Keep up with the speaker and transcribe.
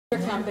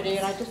company,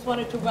 and I just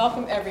wanted to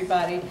welcome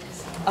everybody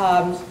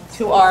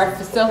to our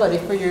facility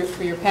for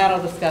your panel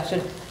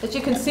discussion. As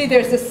you can see,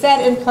 there's a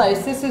set in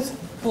place. This is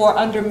for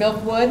Under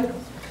Milkwood,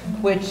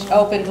 which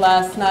opened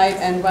last night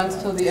and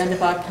runs till the end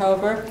of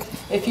October.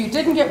 If you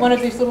didn't get one of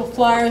these little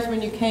flyers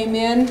when you came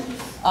in,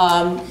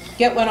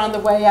 get one on the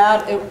way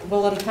out. It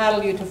will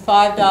entitle you to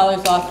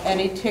 $5 off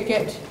any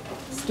ticket,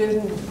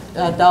 student,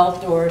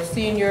 adult, or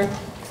senior,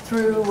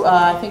 through,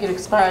 I think it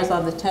expires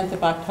on the 10th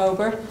of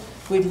October.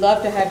 We'd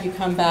love to have you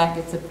come back.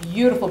 It's a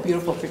beautiful,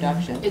 beautiful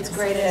production. It's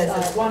great.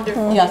 It's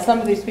wonderful. Yeah, some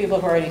of these people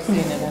have already seen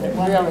it, and it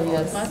really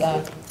is,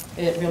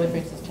 it really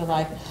brings us to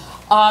life.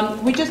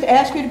 We just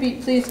ask you to be,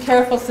 please,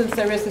 careful, since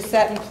there is a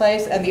set in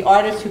place, and the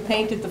artist who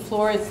painted the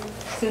floor has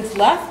since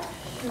left.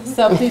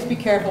 So please be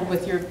careful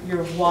with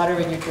your water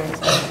and your drinks,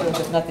 so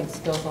that nothing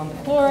spills on the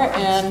floor.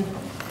 And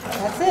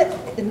that's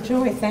it.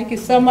 Enjoy. Thank you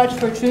so much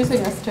for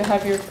choosing us to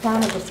have your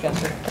panel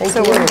discussion.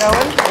 So we're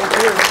going.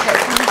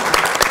 Thank you.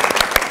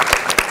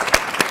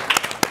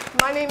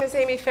 My name is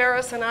Amy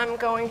Ferris, and I'm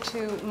going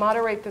to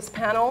moderate this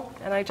panel.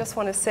 And I just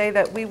want to say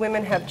that we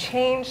women have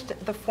changed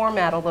the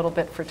format a little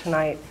bit for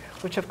tonight,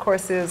 which of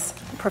course is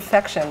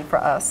perfection for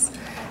us.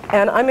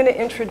 And I'm going to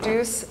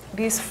introduce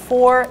these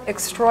four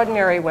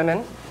extraordinary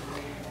women.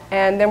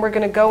 And then we're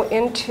going to go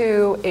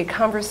into a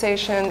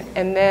conversation,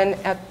 and then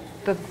at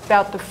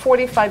about the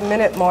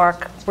 45-minute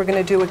mark, we're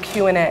going to do a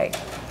Q&A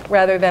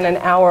rather than an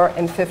hour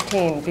and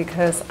 15,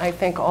 because I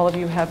think all of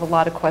you have a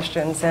lot of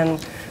questions, and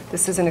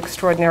this is an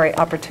extraordinary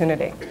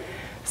opportunity.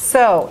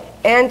 So,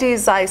 Andi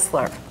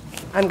Zeisler.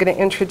 I'm going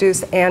to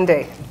introduce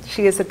Andi.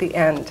 She is at the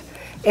end.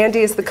 Andi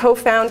is the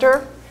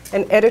co-founder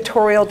and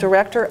editorial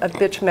director of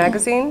Bitch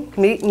Magazine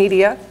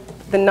Media,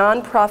 the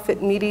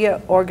nonprofit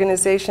media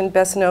organization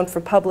best known for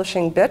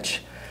publishing Bitch,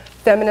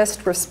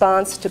 Feminist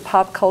Response to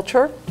Pop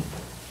Culture,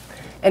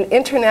 an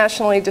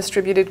internationally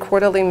distributed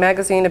quarterly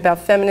magazine about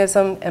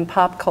feminism and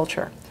pop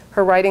culture.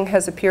 Her writing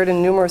has appeared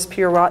in numerous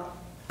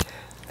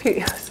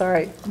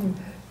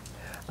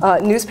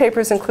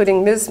newspapers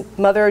including Ms.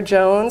 Mother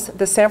Jones,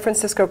 the San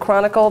Francisco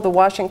Chronicle, the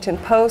Washington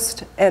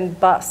Post, and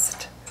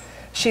Bust.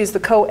 She's the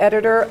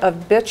co-editor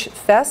of Bitch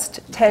Fest,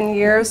 10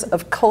 years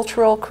of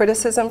cultural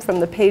criticism from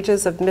the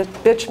pages of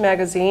Bitch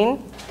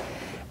Magazine,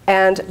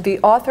 and the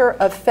author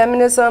of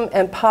Feminism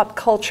and Pop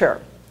Culture.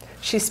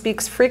 She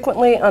speaks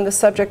frequently on the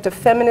subject of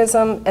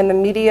feminism and the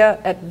media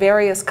at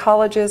various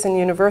colleges and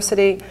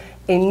university.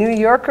 A New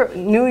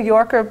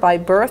Yorker by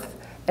birth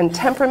and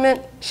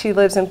temperament, she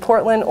lives in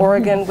Portland,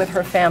 Oregon with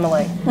her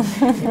family. Yay,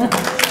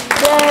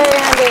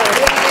 Andi.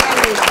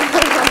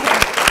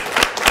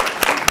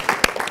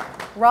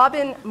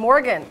 Robin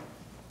Morgan,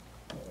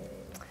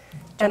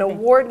 an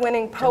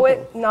award-winning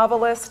poet,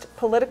 novelist,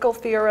 political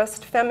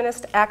theorist,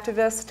 feminist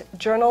activist,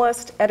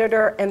 journalist,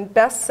 editor, and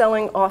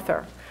best-selling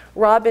author.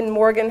 Robin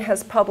Morgan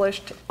has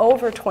published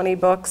over 20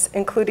 books,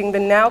 including the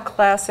now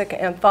classic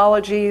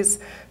anthologies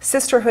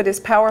Sisterhood is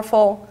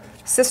Powerful,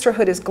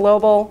 Sisterhood is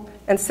Global,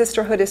 and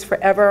Sisterhood is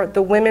Forever,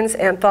 the women's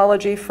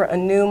anthology for a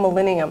new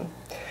millennium.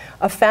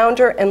 A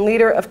founder and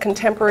leader of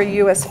contemporary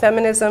U.S.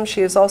 feminism,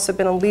 she has also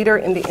been a leader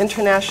in the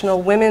international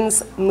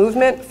women's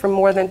movement for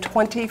more than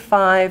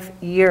 25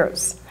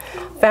 years.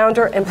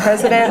 Founder and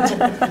president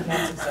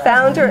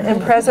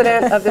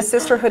of the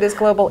Sisterhood is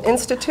Global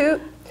Institute,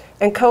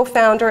 and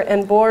co-founder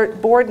and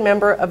board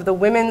member of the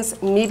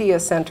Women's Media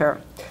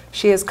Center.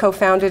 She has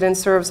co-founded and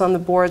serves on the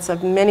boards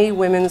of many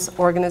women's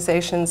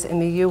organizations in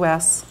the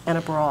U.S. and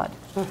abroad.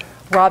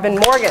 Robin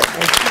Morgan.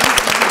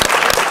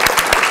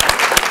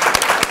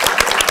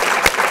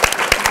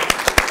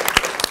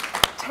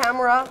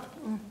 Tamera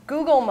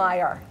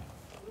Gugelmeyer.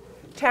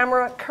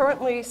 Tamera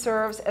currently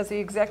serves as the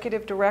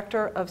executive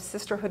director of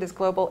Sisterhood is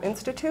Global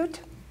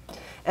Institute,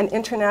 an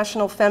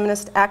international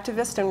feminist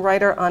activist and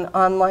writer on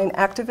online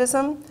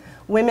activism,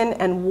 women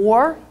and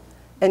war,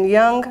 and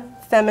young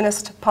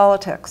feminist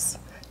politics.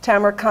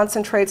 Tamera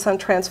concentrates on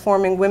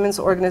transforming women's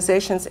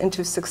organizations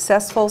into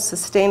successful,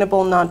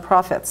 sustainable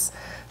nonprofits.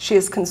 She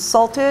has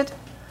consulted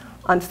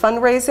on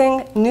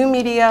fundraising, new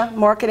media,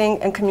 marketing,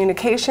 and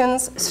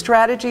communications,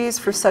 strategies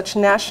for such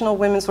national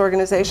women's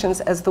organizations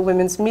as the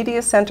Women's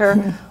Media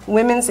Center,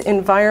 Women's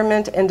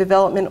Environment and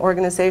Development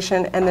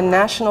Organization, and the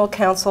National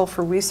Council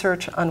for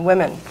Research on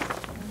Women.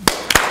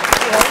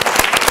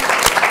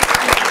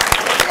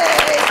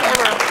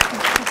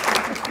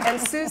 And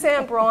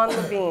Suzanne Braun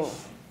Levine,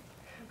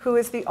 who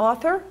is the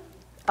author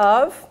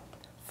of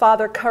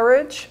Father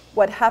Courage,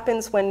 What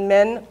Happens When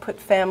Men Put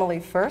Family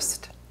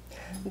First,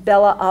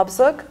 Bella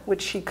Abzug,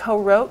 which she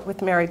co-wrote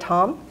with Mary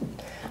Tom,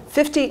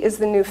 50 is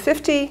the New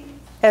 50,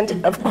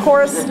 and of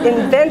course,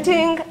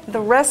 Inventing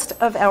the Rest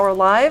of Our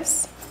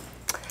Lives.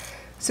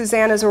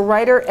 Suzanne is a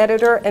writer,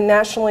 editor, and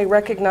nationally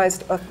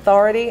recognized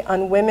authority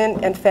on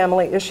women and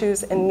family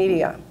issues and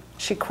media.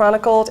 She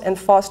chronicled and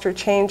fostered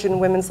change in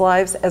women's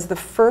lives as the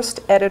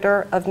first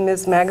editor of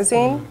Ms.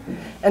 Magazine,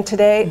 and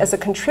today as a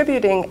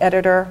contributing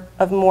editor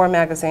of More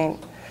Magazine.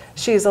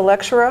 She is a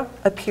lecturer,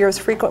 appears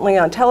frequently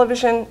on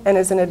television, and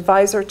is an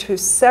advisor to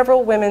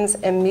several women's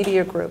and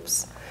media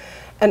groups.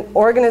 and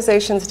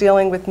organizations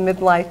dealing with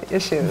midlife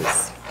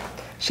issues.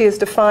 She has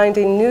defined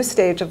a new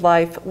stage of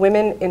life,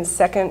 women in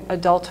second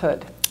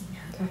adulthood.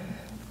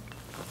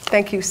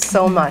 Thank you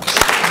so much.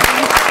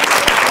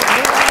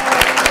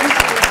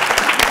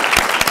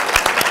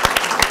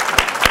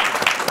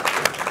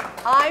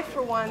 I,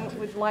 for one,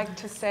 would like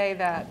to say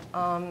that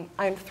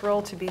I'm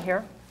thrilled to be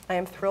here. I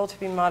am thrilled to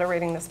be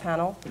moderating this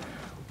panel.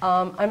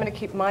 I'm going to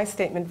keep my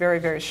statement very,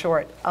 very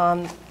short.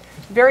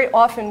 Very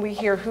often we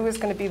hear who is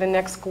going to be the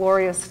next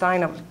Gloria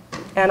Steinem.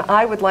 And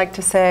I would like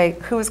to say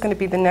who is going to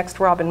be the next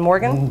Robin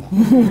Morgan,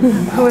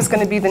 who is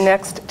going to be the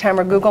next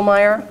Tamera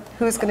Gugelmeyer,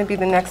 who is going to be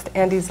the next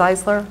Andi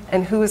Zeisler,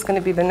 and who is going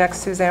to be the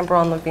next Suzanne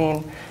Braun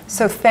Levine.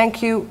 So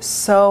thank you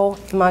so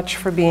much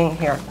for being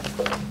here.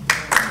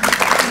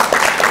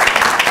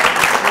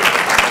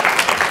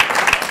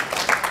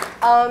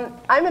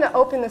 I'm going to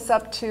open this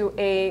up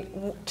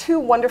to two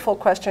wonderful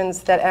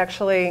questions that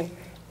actually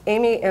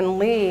Amy and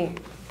Lee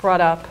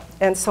brought up.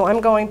 And so I'm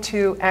going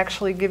to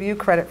actually give you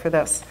credit for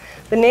this.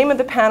 The name of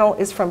the panel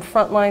is From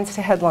Frontlines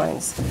to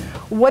Headlines.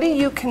 What do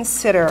you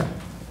consider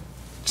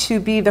to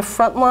be the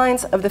front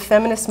lines of the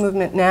feminist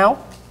movement now?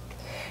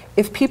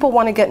 If people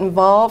want to get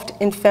involved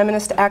in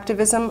feminist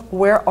activism,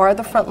 where are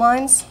the front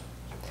lines?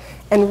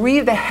 And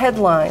read the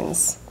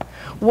headlines.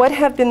 What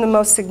have been the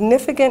most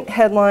significant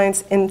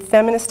headlines in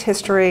feminist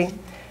history,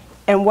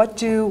 and what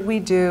do we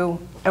do,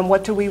 and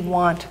what do we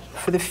want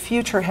for the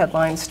future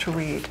headlines to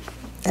read?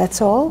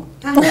 That's all?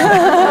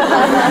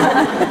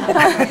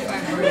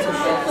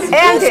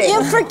 Andy.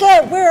 You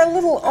forget, we're a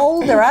little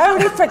older. I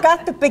already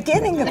forgot the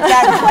beginning of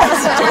that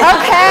question.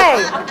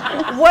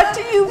 Okay. What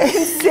do you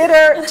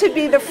consider to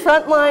be the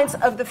front lines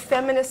of the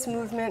feminist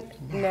movement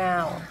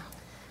now?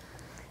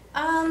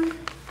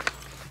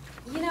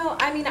 You know,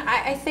 I mean,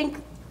 I think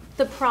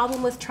the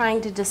problem with trying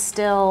to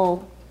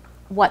distill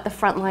what the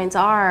front lines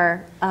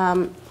are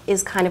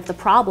is kind of the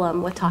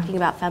problem with talking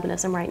about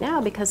feminism right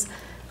now, because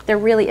there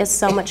really is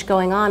so much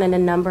going on in a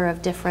number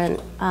of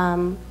different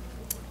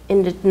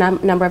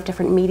number of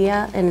different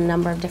media, in a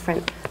number of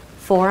different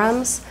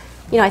forums.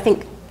 You know, I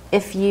think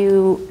if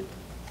you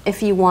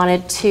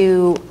wanted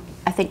to,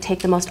 I think,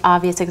 take the most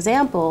obvious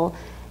example,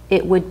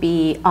 it would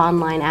be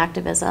online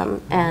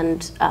activism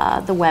and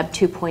the Web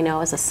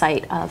 2.0 as a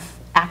site of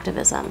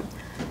activism.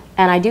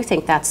 And I do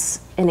think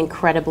that's an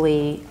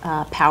incredibly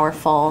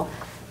powerful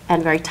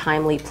and very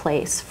timely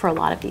place for a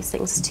lot of these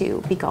things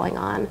to be going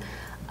on.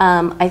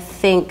 I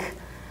think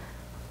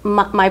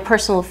my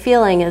personal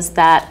feeling is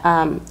that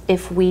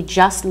if we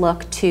just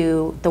look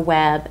to the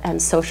web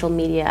and social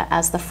media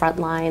as the front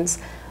lines,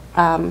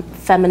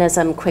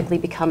 feminism quickly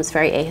becomes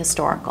very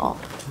ahistorical.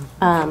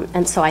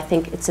 And so I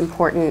think it's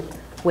important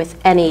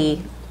with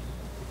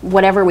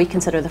whatever we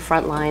consider the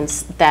front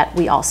lines, that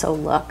we also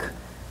look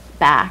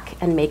back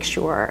and make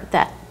sure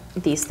that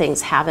these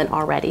things haven't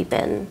already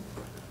been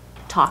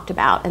talked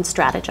about and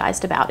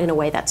strategized about in a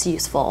way that's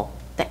useful,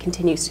 that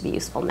continues to be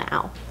useful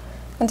now.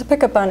 And to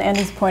pick up on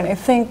Andy's point, I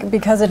think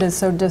because it is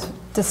so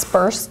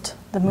dispersed,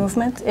 the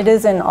movement, it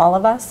is in all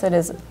of us. It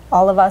is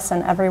all of us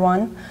and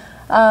everyone.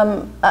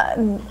 I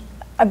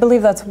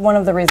believe that's one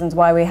of the reasons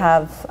why we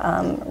have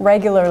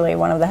regularly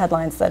one of the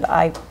headlines that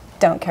I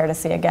don't care to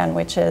see again,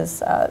 which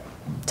is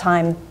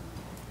Time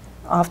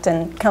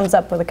often comes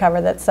up with a cover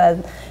that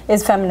says,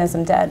 "Is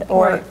feminism dead?"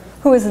 Or right.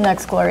 "Who is the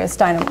next Gloria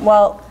Steinem?"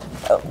 Well,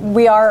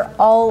 we are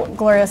all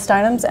Gloria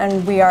Steinems,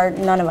 and we are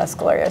none of us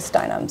Gloria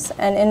Steinems.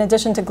 And in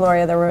addition to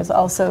Gloria, there was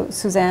also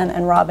Suzanne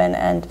and Robin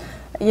and,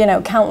 you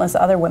know, countless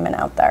other women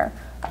out there.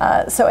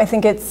 So I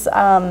think it's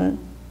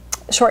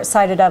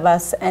short-sighted of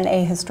us and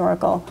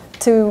ahistorical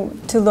to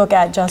look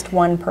at just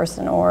one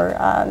person, or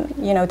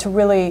you know, to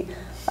really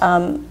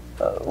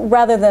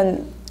rather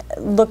than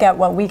look at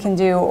what we can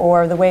do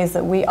or the ways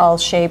that we all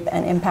shape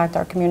and impact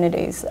our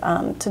communities,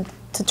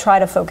 to try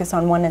to focus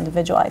on one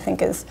individual, I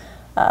think is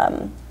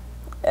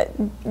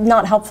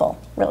not helpful,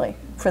 really,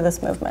 for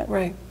this movement.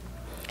 Right.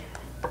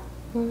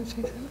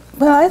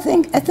 Well, I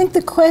think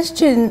the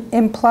question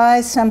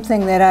implies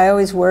something that I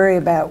always worry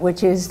about,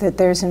 which is that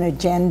there's an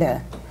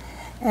agenda,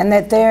 and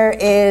that there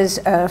is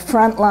a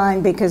front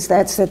line because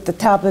that's at the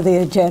top of the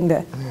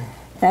agenda.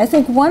 And I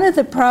think one of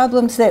the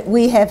problems that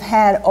we have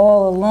had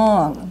all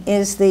along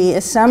is the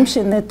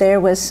assumption that there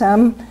was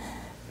some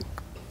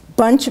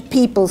bunch of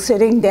people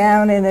sitting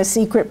down in a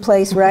secret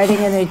place writing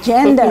an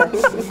agenda.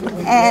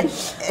 And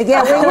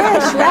yeah, we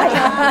wish, right?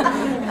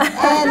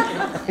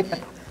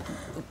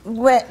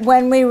 And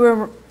when we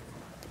were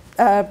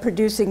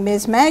producing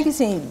Ms.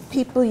 Magazine,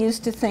 people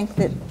used to think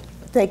that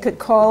they could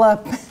call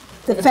up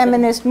the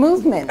feminist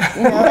movement,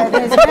 you know, at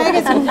Ms.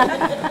 Magazine.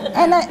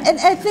 And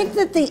I think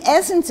that the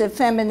essence of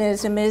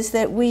feminism is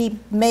that we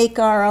make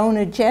our own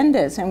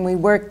agendas and we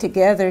work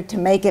together to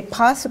make it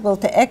possible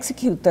to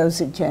execute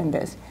those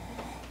agendas.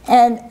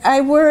 And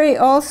I worry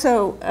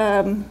also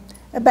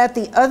about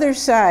the other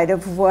side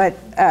of what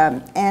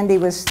Andi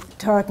was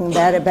talking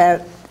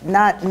about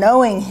not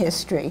knowing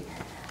history.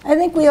 I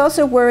think we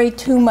also worry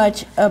too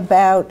much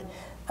about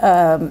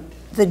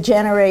the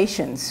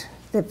generations,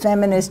 the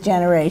feminist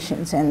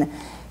generations, and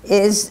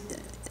is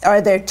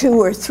are there 2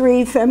 or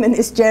 3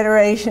 feminist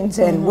generations,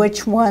 and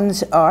which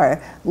ones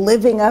are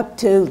living up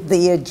to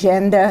the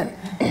agenda,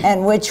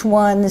 and which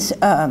ones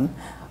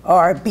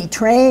are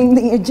betraying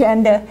the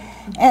agenda?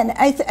 And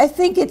I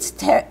think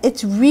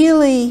it's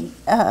really,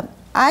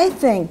 I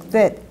think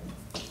that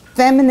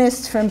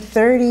feminists from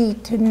 30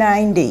 to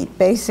 90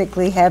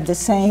 basically have the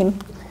same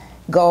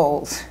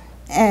goals.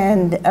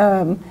 And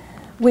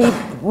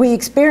we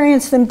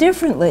experience them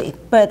differently,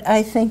 but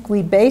I think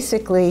we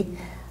basically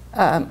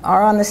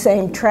are on the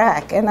same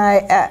track. And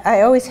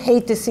I always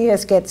hate to see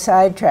us get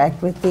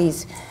sidetracked with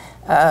these,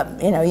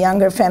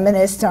 younger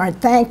feminists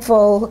aren't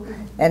thankful,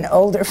 and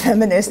older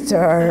feminists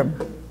are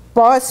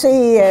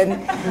bossy, and,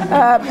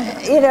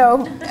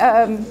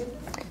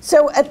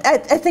 so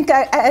I think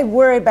I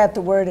worry about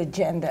the word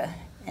agenda.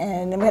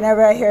 And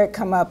whenever I hear it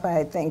come up,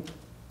 I think,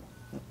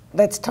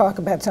 let's talk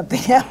about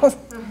something else.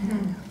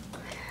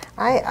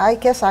 I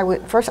guess I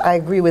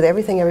agree with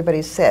everything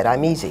everybody's said.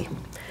 I'm easy.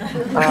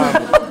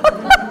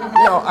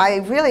 No, I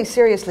really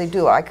seriously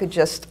do. I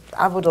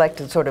would like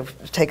to sort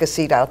of take a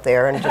seat out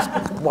there and just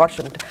watch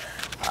them.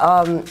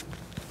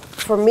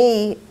 For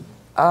me,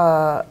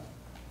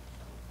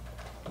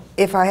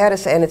 if I had to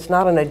say, and it's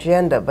not an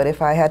agenda, but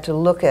if I had to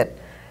look at,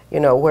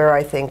 where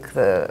I think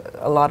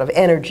a lot of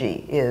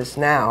energy is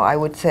now, I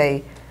would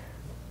say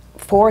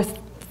 4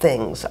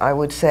 things. I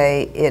would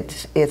say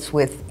it's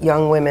with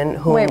young women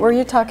who... Wait, were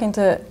you talking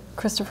to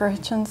Christopher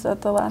Hitchens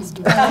at the last?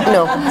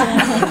 No.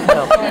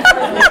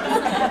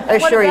 I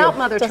assure What about you.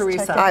 Mother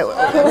Teresa?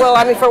 Well,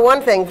 I mean, for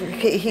one thing,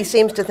 he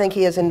seems to think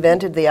he has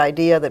invented the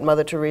idea that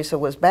Mother Teresa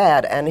was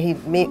bad, and he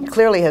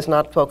clearly has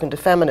not spoken to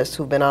feminists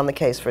who've been on the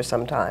case for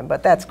some time,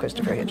 but that's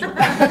Christopher Hitchens.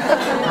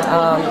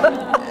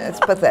 It's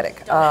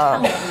pathetic.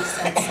 But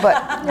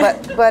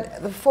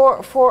the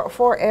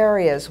four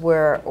areas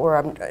where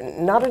I'm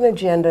not an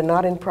agenda,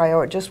 not in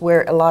priority, just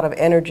where a lot of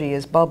energy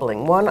is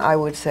bubbling. One, I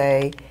would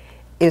say,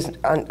 is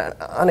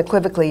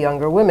unequivocally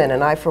younger women,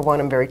 and I, for one,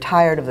 am very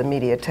tired of the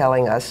media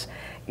telling us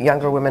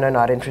younger women are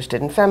not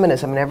interested in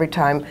feminism. And every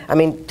time,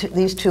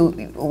 these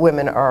 2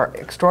 women are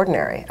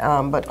extraordinary,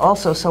 but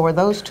also so are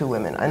those 2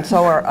 women, and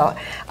so are.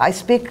 I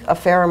speak a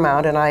fair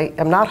amount, and I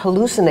am not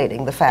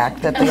hallucinating the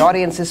fact that the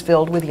audience is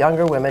filled with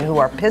younger women who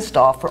are pissed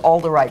off for all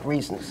the right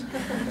reasons.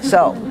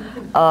 So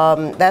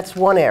that's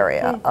one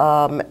area.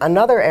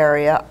 Another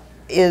area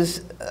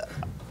is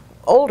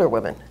older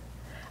women.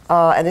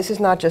 And this is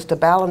not just a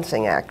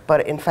balancing act,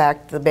 but in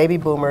fact, the baby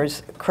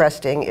boomers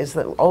cresting is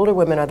that older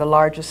women are the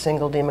largest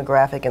single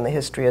demographic in the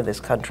history of this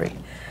country.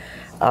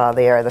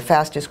 They are the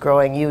fastest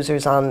growing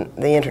users on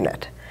the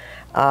internet.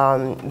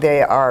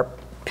 They are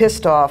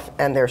pissed off,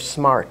 and they're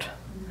smart,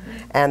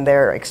 and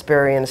they're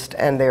experienced,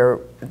 and they're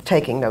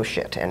taking no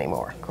shit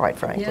anymore, quite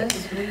frankly.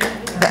 Yes,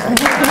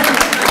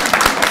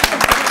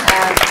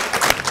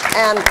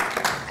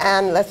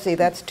 and let's see,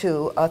 that's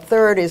 2. A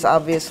third is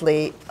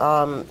obviously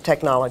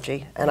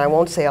technology, and I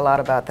won't say a lot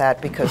about that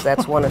because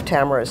that's one of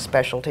Tamera's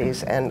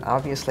specialties, and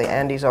obviously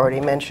Andi's already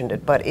mentioned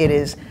it, but it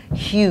is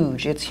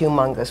huge, it's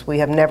humongous. We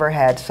have never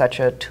had such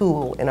a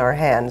tool in our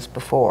hands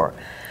before.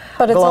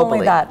 But it's globally,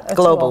 only that, a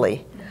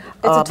globally.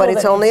 Tool. But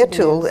it's only a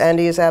tool.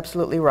 Andi is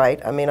absolutely right.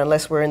 I mean,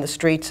 unless we're in the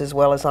streets as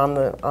well as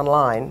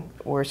online,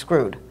 we're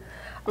screwed.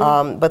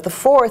 But the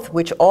fourth,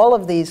 which all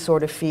of these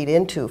sort of feed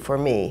into for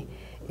me,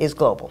 is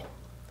global.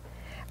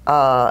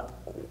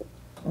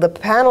 The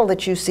panel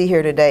that you see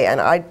here today,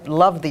 and I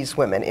love these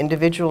women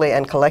individually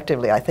and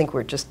collectively, I think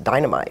we're just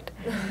dynamite,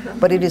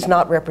 but it is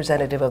not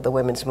representative of the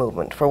women's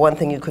movement. For one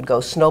thing, you could go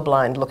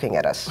snowblind looking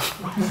at us.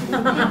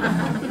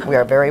 We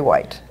are very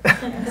white.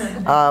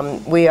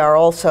 We are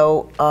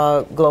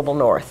also global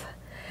north,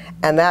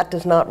 and that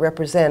does not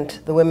represent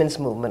the women's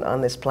movement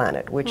on this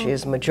planet, which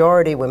is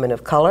majority women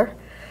of color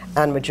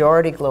and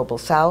majority global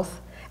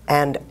south,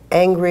 and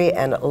angry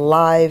and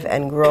alive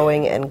and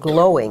growing and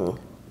glowing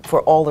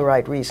for all the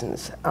right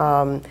reasons.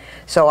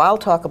 So I'll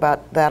talk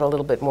about that a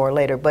little bit more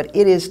later, but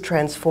it is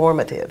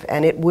transformative,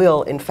 and it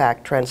will, in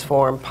fact,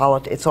 transform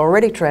politics. It's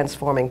already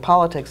transforming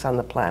politics on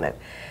the planet.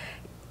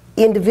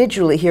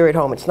 Individually here at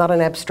home, it's not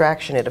an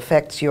abstraction. It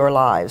affects your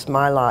lives,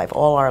 my life,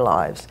 all our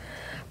lives.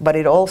 But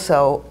it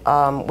also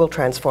will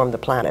transform the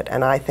planet,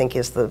 and I think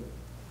is the,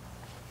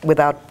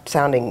 without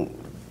sounding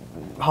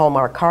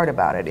Hallmark card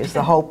about it, is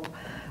the hope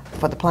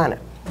for the planet.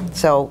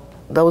 So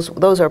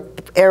those are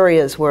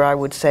areas where I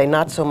would say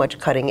not so much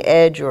cutting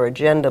edge or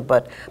agenda,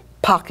 but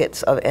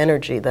pockets of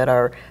energy that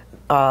are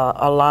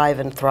alive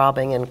and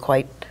throbbing and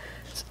quite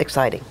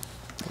exciting.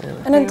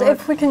 And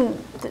if we can,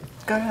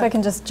 if I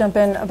can just jump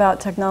in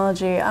about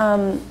technology,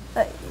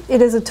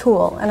 it is a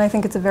tool, and I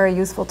think it's a very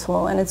useful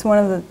tool, and it's one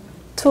of the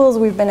tools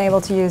we've been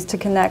able to use to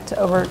connect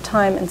over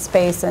time and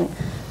space and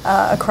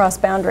across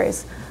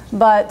boundaries.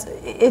 But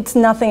it's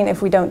nothing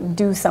if we don't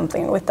do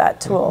something with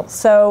that tool.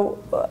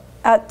 So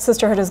at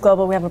Sisterhood is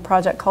Global, we have a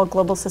project called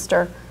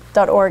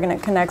globalsister.org, and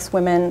it connects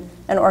women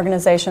and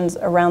organizations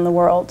around the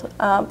world.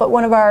 But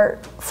one of our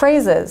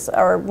phrases,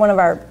 or one of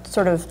our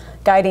sort of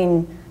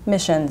guiding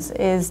missions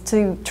is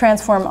to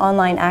transform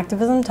online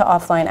activism to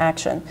offline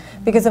action.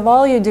 Because if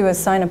all you do is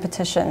sign a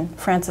petition,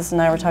 Frances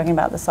and I were talking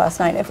about this last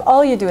night, if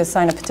all you do is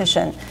sign a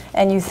petition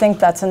and you think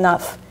that's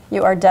enough,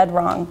 you are dead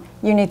wrong.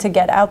 You need to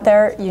get out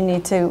there, you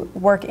need to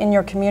work in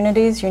your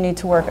communities, you need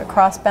to work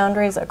across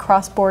boundaries,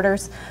 across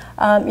borders.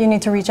 You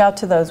need to reach out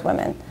to those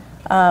women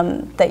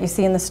that you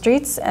see in the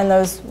streets and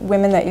those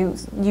women that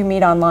you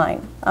meet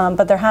online.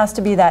 But there has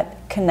to be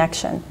that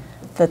connection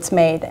that's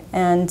made.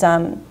 And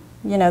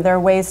you know, there are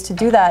ways to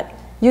do that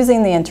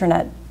using the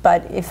internet,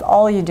 but if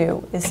all you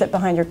do is sit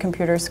behind your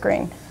computer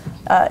screen,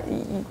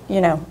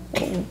 you know,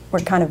 we're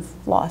kind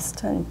of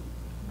lost and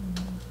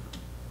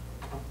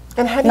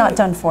not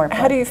done for.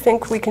 How do you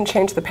think we can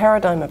change the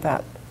paradigm of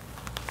that?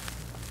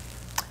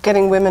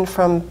 Getting women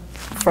from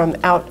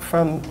out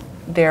from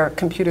their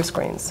computer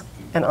screens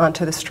and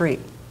onto the street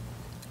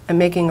and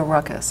making a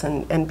ruckus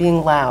and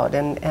being loud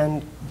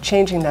and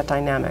changing that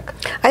dynamic.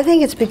 I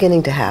think it's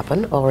beginning to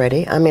happen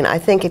already. I mean, I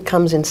think it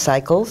comes in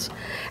cycles,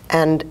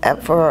 and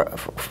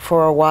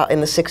for a while in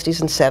the 60s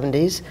and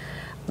 70s,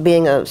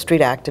 being a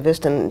street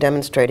activist and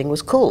demonstrating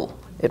was cool.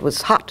 It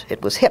was hot,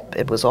 it was hip,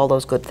 it was all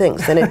those good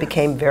things. Then it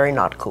became very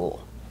not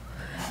cool.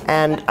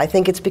 And I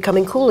think it's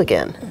becoming cool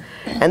again.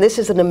 And this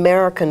is an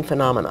American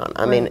phenomenon.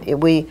 I mean,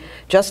 we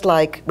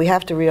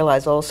have to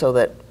realize also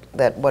that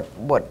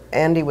what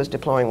Andi was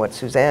deploying, what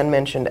Suzanne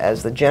mentioned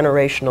as the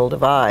generational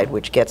divide,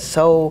 which gets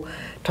so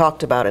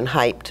talked about and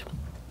hyped,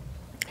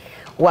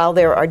 while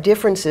there are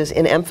differences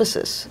in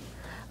emphasis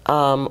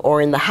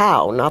or in the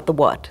how, not the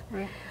what,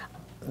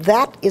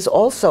 that is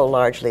also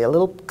largely a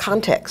little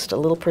context, a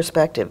little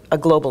perspective, a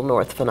global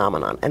North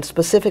phenomenon, and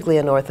specifically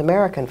a North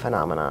American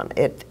phenomenon.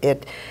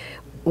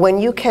 When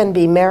you can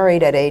be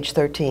married at age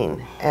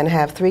 13 and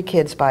have 3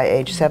 kids by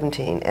age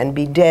 17 and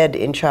be dead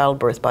in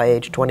childbirth by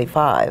age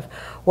 25,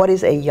 what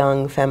is a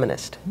young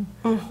feminist?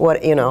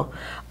 What, you know,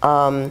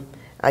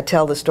 I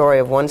tell the story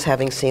of once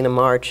having seen a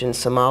march in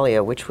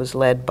Somalia which was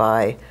led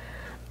by,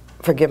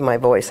 forgive my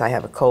voice, I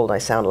have a cold, I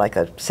sound like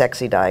a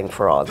sexy dying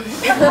frog. In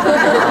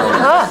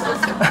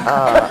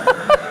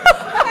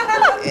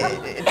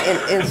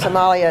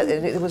Somalia,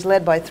 it was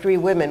led by 3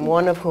 women,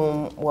 one of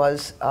whom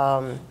was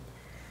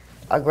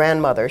a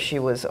grandmother. She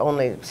was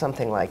only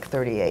something like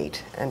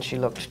 38, and she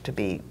looked to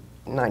be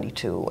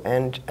 92,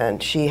 and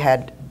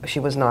she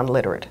was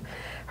non-literate.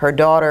 Her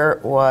daughter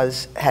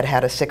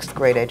had a 6th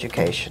grade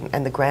education,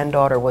 and the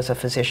granddaughter was a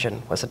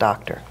physician, was a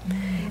doctor.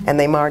 And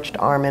they marched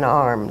arm in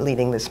arm,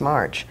 leading this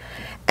march.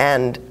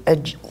 And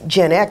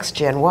Gen X,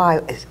 Gen Y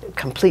is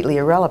completely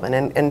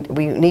irrelevant. And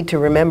we need to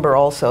remember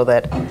also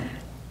that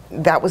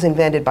that was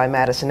invented by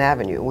Madison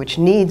Avenue, which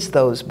needs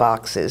those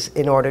boxes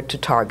in order to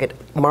target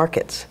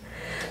markets.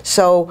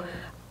 So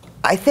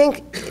I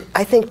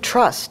think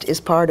trust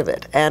is part of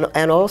it,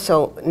 and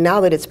also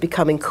now that it's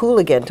becoming cool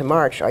again to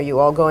march. Are you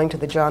all going to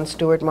the Jon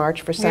Stewart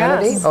March for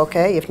Sanity? Yes.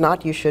 Okay, if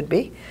not, you should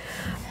be.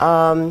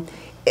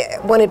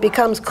 When it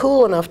becomes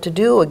cool enough to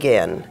do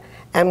again,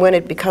 and when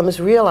it becomes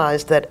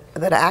realized that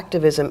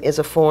activism is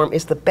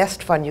the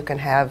best fun you can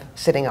have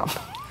sitting up.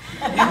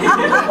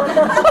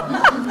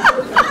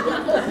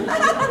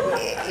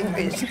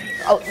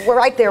 We're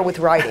right there with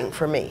writing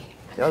for me.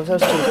 Those 2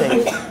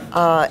 things.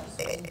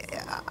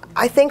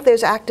 I think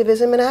there's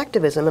activism in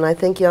activism, and I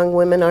think young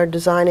women are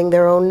designing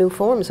their own new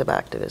forms of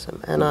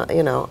activism. And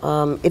you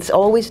know, it's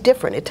always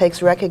different. It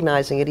takes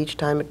recognizing it each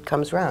time it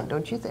comes around,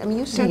 don't you? I mean,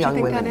 you see young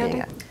women doing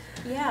it.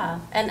 Yeah,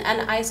 and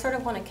I sort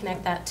of want to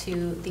connect that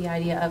to the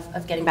idea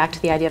of getting back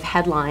to the idea of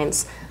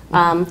headlines.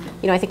 You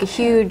know, I think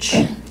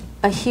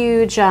a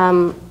huge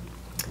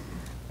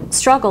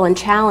struggle and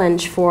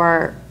challenge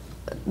for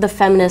the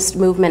feminist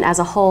movement as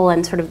a whole,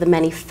 and sort of the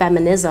many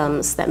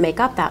feminisms that make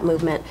up that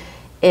movement,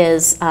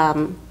 is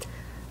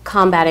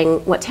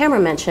combating what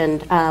Tamera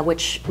mentioned,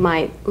 which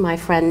my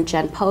friend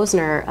Jen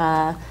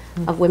Posner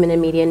of Women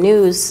in Media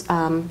News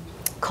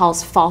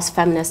calls false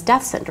feminist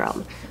death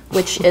syndrome,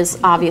 which is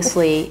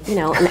obviously, you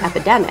know, an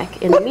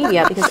epidemic in the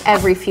media, because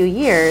every few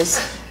years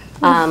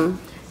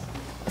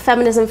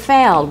feminism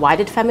failed. Why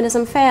did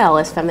feminism fail?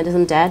 Is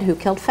feminism dead? Who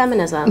killed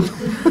feminism?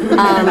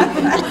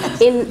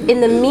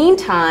 In the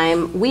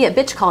meantime, we at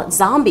Bitch call it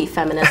zombie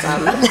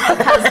feminism,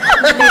 because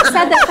they've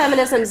said that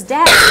feminism's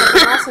dead, but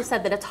they've also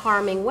said that it's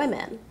harming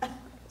women.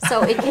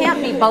 So it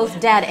can't be both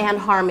dead and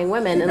harming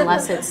women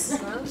unless it's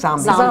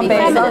zombie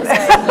feminism.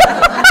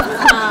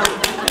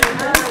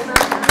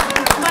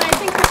 But I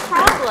think the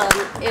problem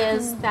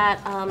is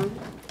that,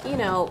 you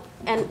know,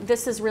 and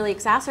this is really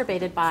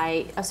exacerbated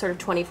by a sort of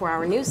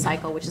 24-hour news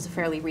cycle, which is a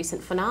fairly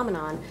recent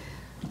phenomenon.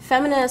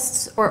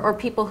 Feminists or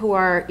people who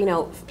are, you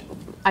know,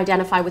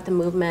 identify with the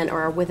movement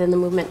or are within the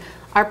movement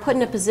are put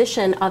in a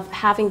position of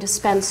having to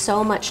spend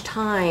so much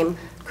time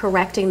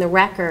correcting the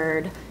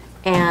record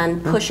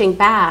and pushing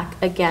back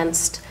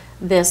against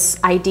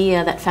this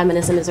idea that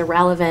feminism is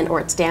irrelevant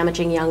or it's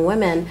damaging young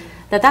women,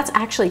 that's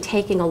actually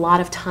taking a lot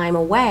of time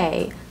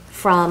away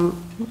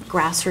from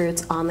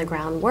grassroots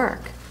on-the-ground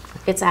work.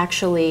 It's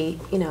actually,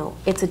 you know,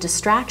 it's a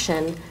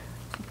distraction,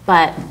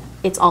 but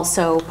it's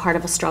also part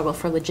of a struggle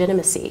for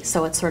legitimacy.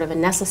 So it's sort of a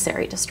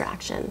necessary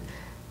distraction.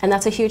 And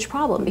that's a huge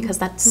problem because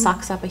that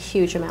sucks up a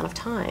huge amount of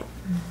time.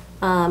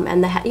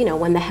 And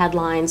when the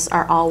headlines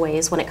are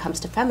always, when it comes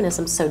to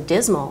feminism, so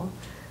dismal,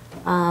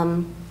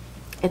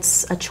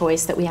 it's a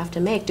choice that we have to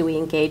make. Do we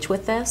engage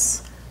with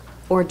this,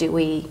 or do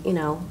we,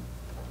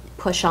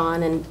 push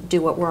on and do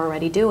what we're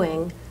already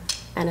doing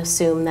and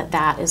assume that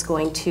that is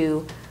going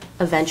to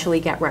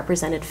eventually get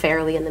represented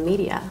fairly in the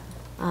media?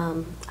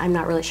 I'm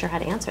not really sure how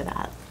to answer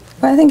that.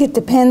 Well, I think it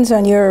depends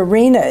on your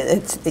arena.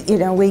 It's,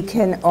 we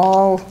can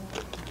all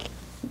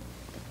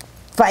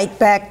fight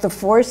back the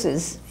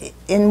forces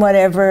in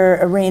whatever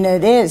arena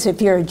it is.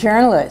 If you're a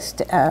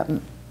journalist,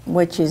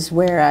 which is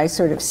where I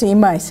sort of see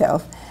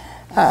myself,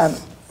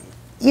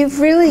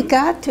 you've really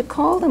got to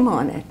call them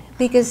on it,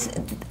 because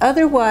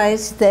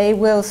otherwise they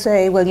will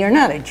say, well, you're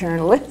not a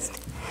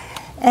journalist.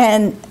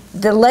 And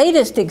the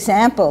latest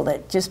example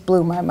that just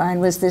blew my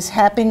mind was this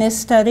happiness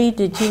study.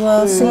 Did you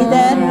all see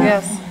that?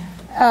 Yes.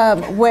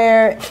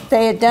 Where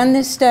they had done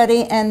this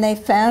study and they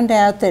found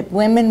out that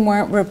women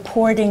weren't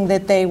reporting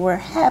that they were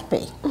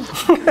happy,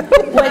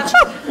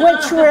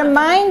 which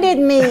reminded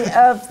me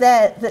of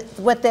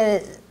what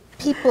the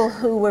people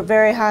who were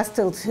very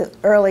hostile to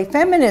early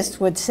feminists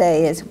would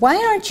say is, why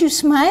aren't you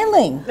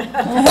smiling?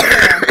 And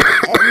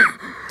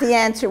the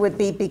answer would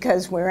be,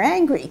 because we're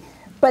angry.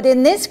 But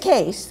in this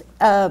case,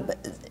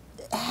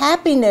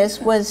 happiness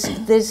was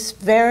this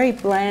very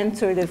bland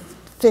sort of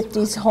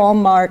 50s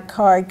Hallmark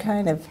card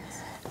kind of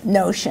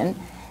notion.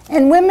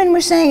 And women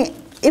were saying,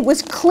 it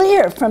was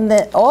clear from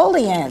all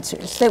the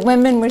answers that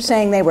women were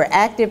saying they were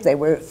active, they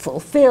were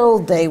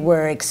fulfilled, they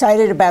were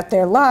excited about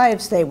their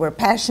lives, they were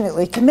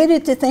passionately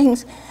committed to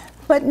things,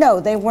 but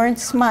no, they weren't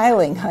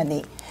smiling,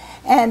 honey.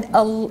 And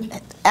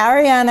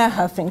Arianna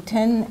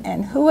Huffington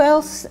and who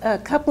else? A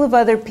couple of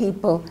other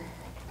people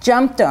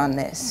jumped on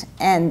this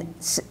and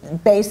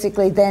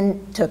basically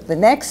then took the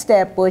next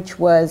step, which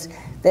was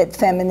that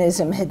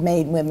feminism had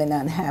made women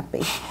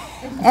unhappy.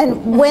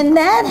 And when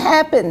that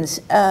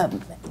happens,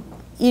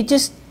 you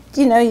just,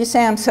 you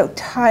say, I'm so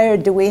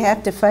tired, do we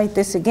have to fight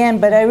this again?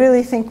 But I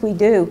really think we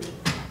do.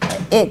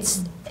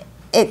 It's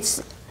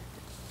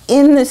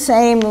in the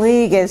same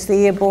league as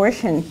the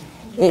abortion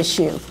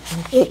issue.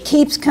 It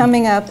keeps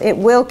coming up, it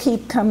will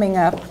keep coming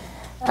up.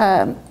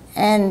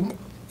 And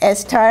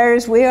as tired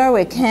as we are,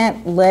 we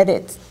can't let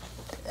it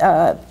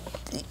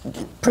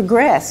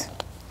progress.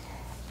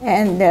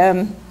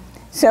 And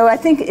so I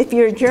think if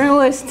you're a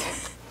journalist,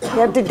 you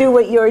have to do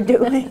what you're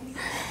doing.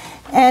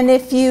 And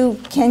if you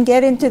can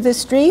get into the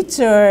streets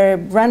or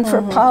run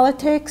for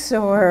politics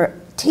or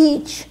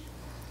teach,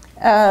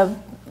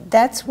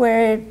 that's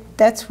where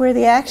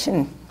the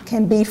action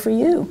can be for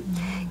you.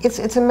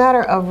 It's a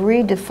matter of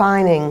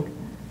redefining.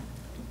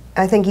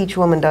 I think each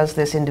woman does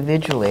this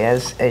individually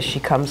as she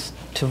comes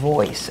to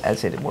voice,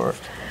 as it were.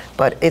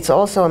 But it's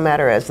also a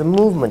matter as the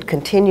movement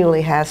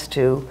continually has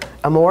to,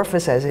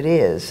 amorphous as it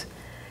is,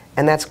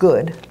 and that's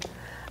good,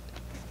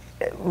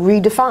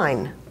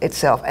 redefine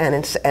itself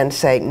and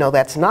say, no,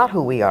 that's not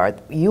who we are.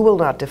 You will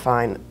not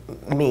define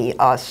me,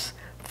 us,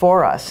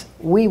 for us.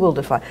 We will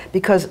define.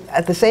 Because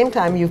at the same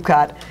time you've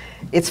got,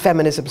 it's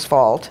feminism's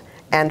fault,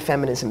 and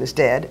feminism is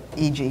dead,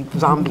 e.g.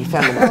 zombie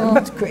feminism. Oh,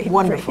 that's great.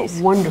 Wonderful,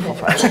 phrase. wonderful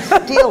phrase.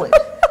 Steal it.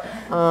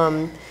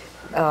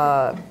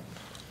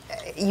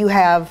 You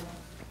have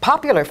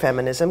popular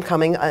feminism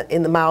coming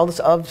in the mouths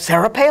of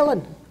Sarah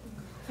Palin,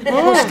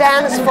 who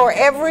stands for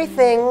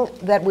everything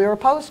that we're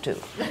opposed to,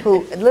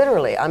 who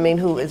literally,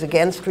 who is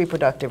against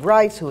reproductive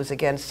rights, who is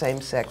against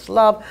same-sex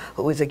love,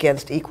 who is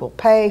against equal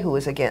pay, who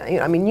is against,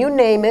 you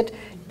name it.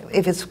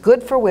 If it's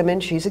good for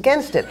women, she's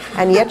against it.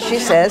 And yet she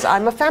says,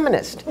 I'm a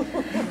feminist.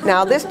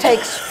 Now, this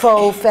takes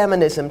faux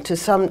feminism to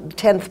some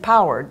 10th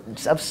power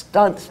of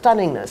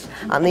stunningness.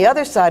 On the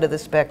other side of the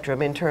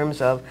spectrum, in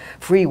terms of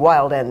free,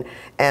 wild,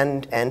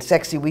 and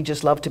sexy, we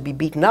just love to be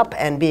beaten up,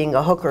 and being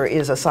a hooker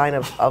is a sign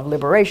of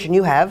liberation,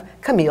 you have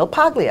Camille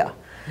Paglia.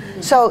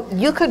 So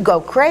you could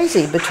go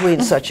crazy between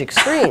such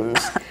extremes.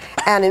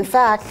 And in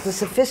fact, the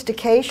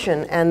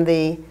sophistication and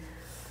the,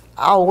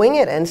 I'll wing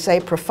it and say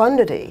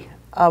profundity,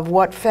 of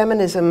what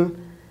feminism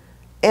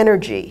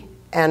energy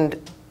and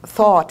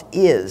thought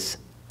is,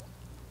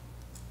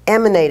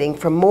 emanating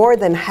from more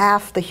than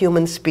half the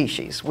human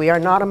species. We are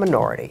not a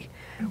minority.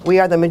 We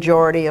are the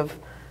majority of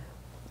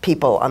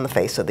people on the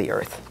face of the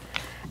earth.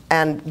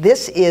 And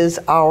this is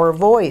our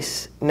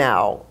voice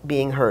now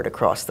being heard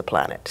across the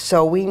planet.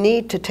 So we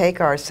need to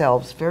take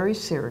ourselves very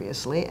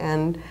seriously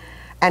and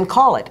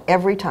call it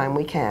every time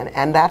we can.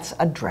 And that's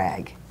a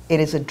drag. It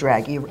is a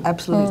drag.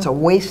 Absolutely, it's a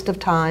waste of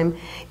time.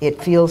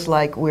 It feels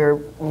like we're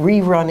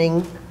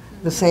rerunning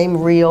the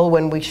same reel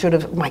when we should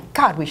have, my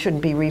God, we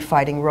shouldn't be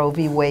refighting Roe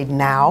v. Wade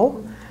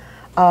now.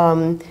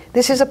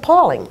 This is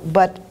appalling,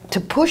 but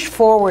to push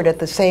forward at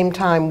the same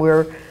time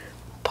we're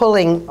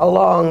pulling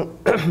along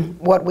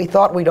what we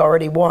thought we'd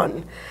already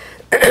won,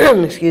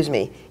 excuse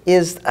me,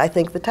 is, I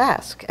think, the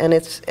task. And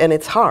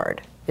it's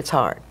hard. It's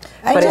hard.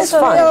 I but just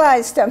it's fun.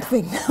 realized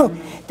something, though.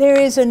 There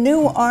is a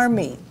new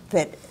army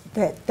that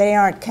that they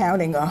aren't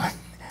counting on,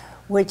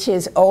 which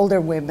is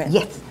older women.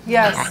 Yes.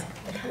 Yes.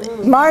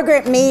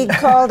 Margaret Mead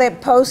called it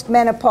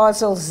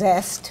postmenopausal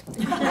zest.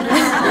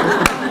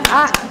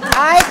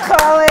 I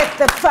call it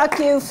the fuck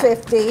you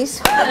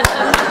 50s.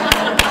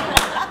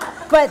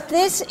 But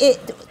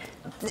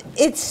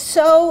it's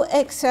so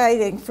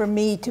exciting for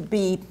me to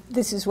be,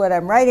 this is what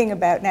I'm writing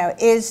about now,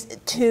 is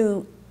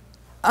to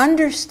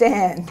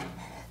understand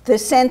the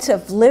sense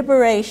of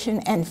liberation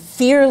and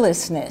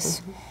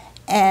fearlessness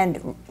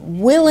and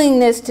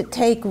willingness to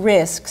take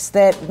risks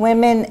that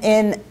women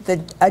in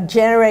a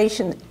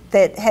generation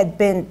that had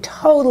been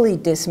totally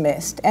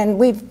dismissed. And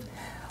we've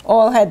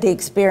all had the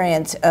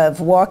experience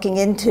of walking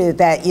into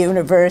that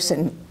universe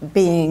and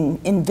being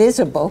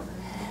invisible.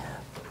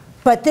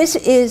 But this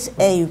is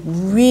a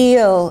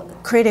real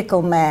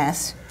critical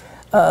mass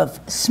of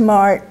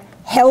smart,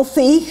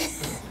 healthy,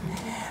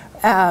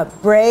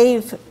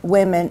 brave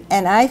women.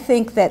 And I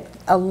think that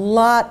a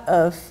lot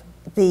of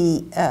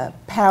the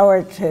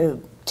power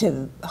to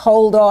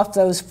hold off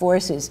those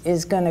forces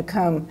is going to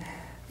come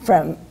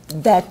from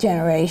that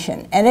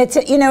generation. And it's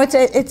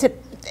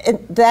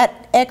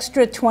that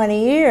extra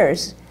 20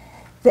 years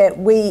that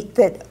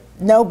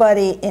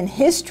nobody in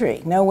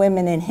history, no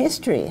women in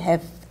history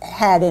have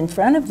had in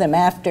front of them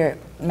after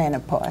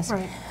menopause.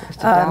 Right.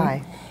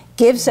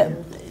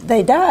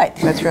 They died.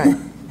 That's right.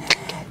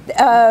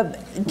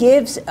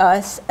 Gives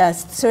us a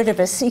sort of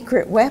a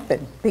secret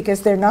weapon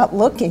because they're not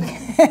looking.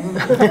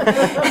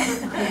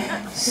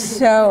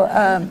 So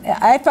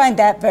I find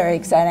that very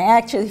exciting. I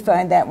actually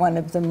find that one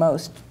of the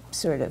most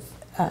sort of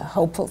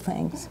hopeful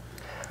things.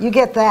 You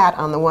get that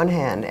on the one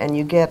hand, and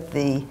you get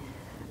the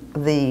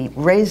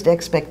raised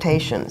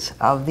expectations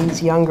of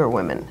these younger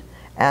women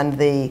and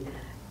the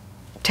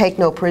take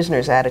no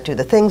prisoners attitude,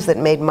 the things that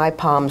made my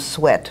palms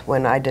sweat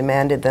when I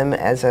demanded them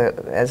as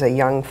a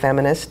young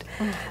feminist.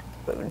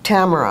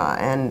 Tamera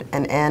and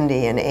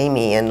Andi and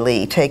Amy and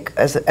Lee take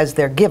as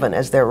they're given,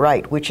 as their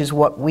right, which is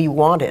what we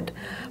wanted.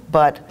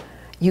 But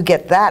you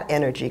get that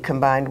energy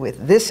combined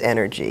with this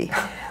energy.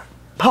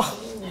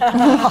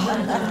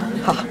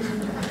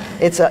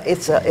 It's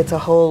a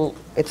whole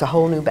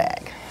new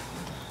bag.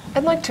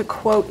 I'd like to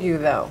quote you,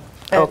 though.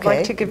 Okay. I'd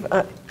like to give.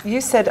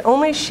 You said,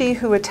 "Only she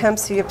who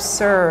attempts the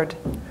absurd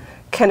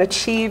can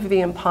achieve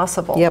the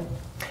impossible." Yep.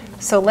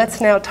 So let's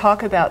now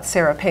talk about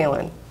Sarah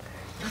Palin.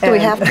 Do we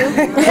have to?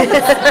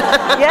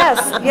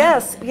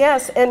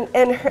 Yes,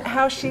 and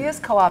how she is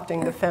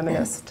co-opting the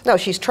feminist. No,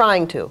 she's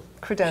trying to.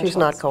 Credentials. She's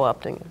not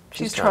co-opting it.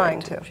 She's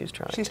trying to. She's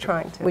trying. She's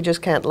trying to. We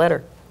just can't let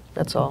her.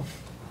 That's all.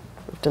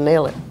 We have to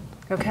nail it.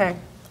 Okay.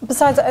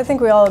 Besides, I think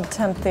we all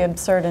attempt the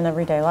absurd in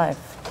everyday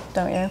life,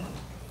 don't you?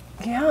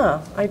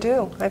 Yeah, I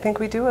do. I think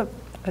we do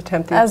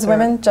attempt the As absurd.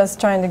 women, just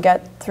trying to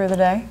get through the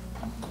day.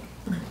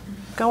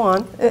 Go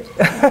on. It's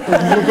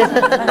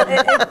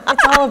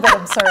all a bit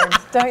absurd,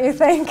 don't you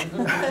think?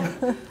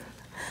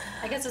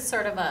 I guess it's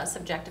sort of a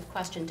subjective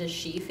question. Does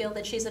she feel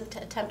that she's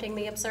attempting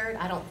the absurd?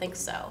 I don't think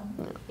so.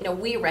 You know,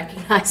 we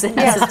recognize it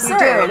as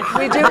absurd.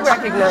 We do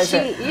recognize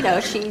it. You know,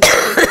 she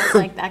feels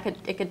like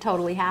it could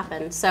totally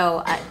happen.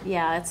 So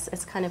yeah,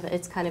 it's kind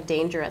of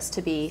dangerous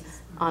to be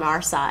on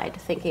our side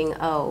thinking,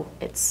 oh,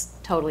 it's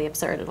totally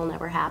absurd. It'll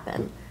never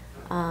happen.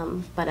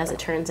 But as it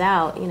turns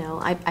out, you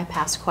know, I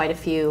passed quite a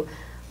few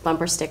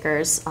bumper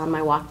stickers on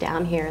my walk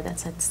down here that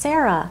said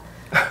Sarah.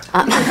 No,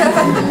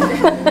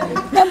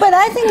 but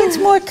I think it's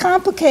more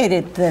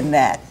complicated than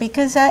that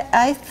because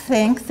I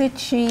think that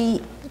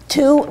she,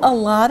 to a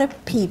lot of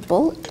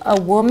people, a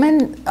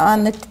woman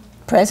on the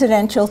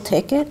presidential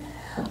ticket,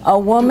 a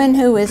woman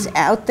who is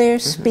out there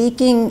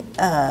speaking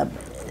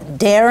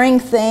daring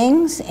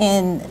things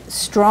in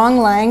strong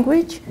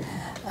language,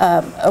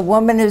 a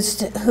woman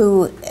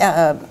who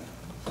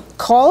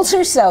calls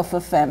herself a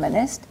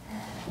feminist.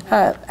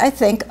 I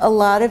think a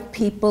lot of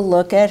people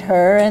look at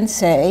her and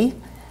say,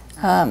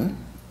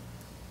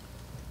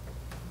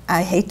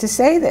 I hate to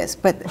say this,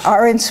 but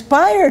are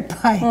inspired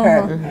by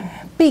her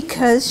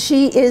because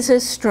she is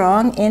a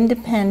strong,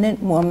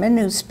 independent woman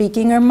who's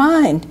speaking her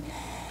mind.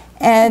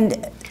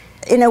 And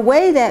in a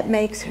way that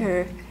makes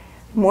her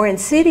more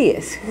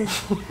insidious.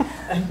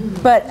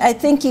 But I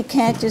think you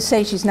can't just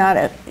say she's not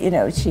a,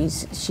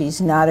 she's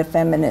not a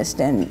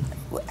feminist and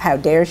how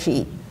dare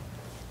she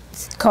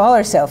call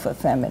herself a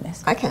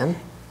feminist. I can.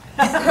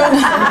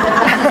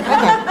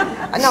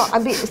 No,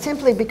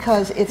 simply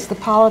because it's the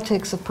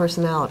politics of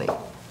personality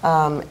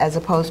as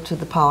opposed to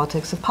the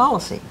politics of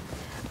policy.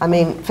 I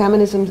mean,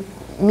 feminism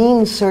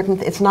means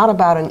it's not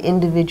about an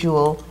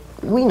individual,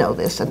 we know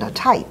this, and a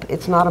type.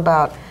 It's not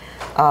about,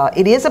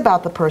 it is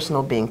about the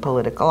personal being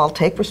political. I'll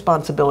take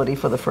responsibility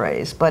for the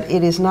phrase, but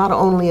it is not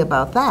only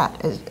about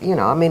that.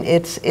 I mean,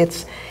 it's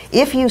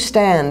if you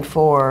stand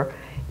for,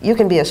 you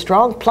can be a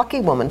strong,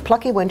 plucky woman,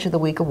 Plucky Wench of the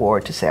Week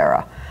award to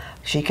Sarah.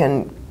 She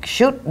can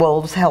shoot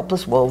wolves,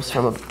 helpless wolves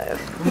from a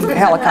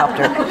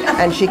helicopter,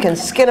 and she can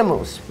skin a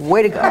moose.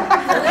 Way to go.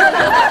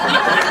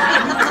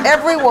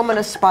 Every woman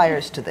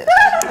aspires to this.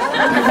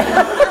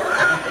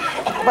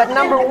 But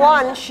number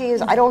one,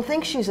 I don't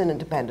think she's an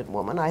independent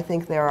woman. I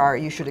think there are,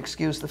 you should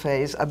excuse the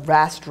phrase, a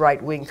vast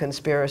right-wing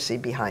conspiracy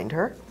behind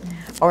her,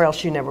 or else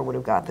she never would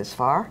have got this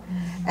far.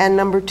 And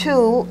number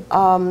two,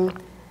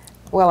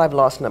 well, I've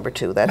lost number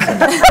two.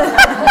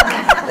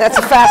 That's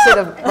a facet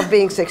of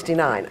being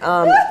 69.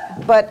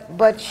 But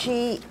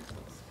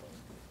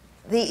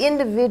the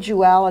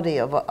individuality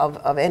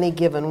of any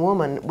given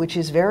woman, which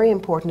is very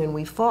important, and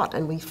we fought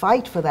and we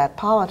fight for that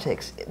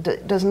politics,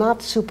 does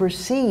not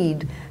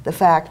supersede the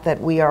fact that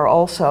we are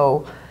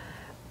also,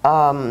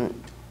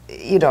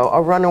 you know,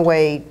 a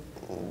runaway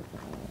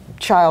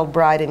child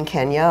bride in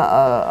Kenya,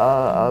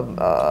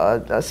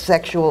 a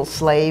sexual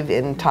slave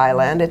in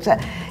Thailand.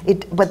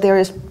 But there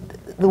is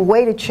the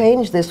way to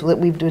change this that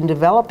we've been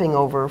developing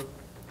over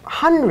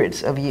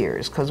hundreds of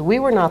years, because we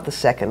were not the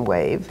second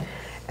wave,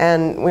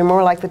 and we're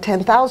more like the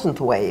 10,000th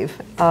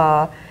wave,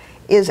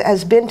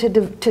 has been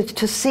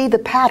to see the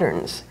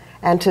patterns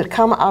and to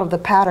come out of the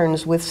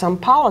patterns with some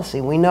policy.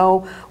 We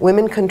know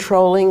women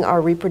controlling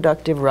our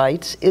reproductive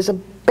rights is a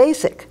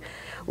basic.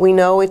 We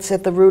know it's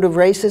at the root of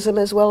racism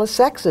as well as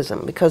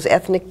sexism, because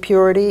ethnic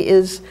purity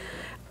is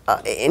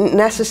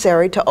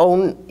necessary to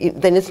own,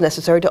 then it's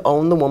necessary to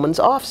own the woman's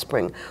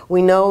offspring.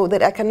 We know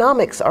that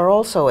economics are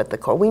also at the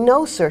core. We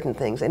know certain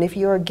things, and if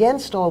you're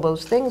against all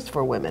those things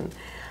for women,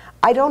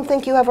 I don't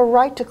think you have a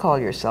right to call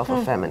yourself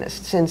a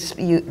feminist,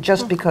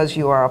 just because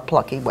you are a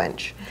plucky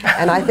wench.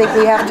 And I think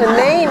we have to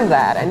name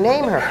that and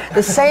name her.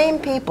 The same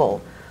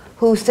people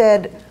who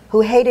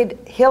hated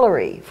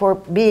Hillary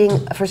for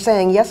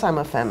saying, yes, I'm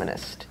a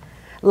feminist,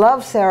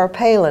 love Sarah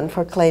Palin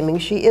for claiming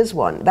she is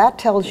one. That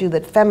tells you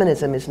that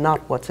feminism is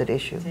not what's at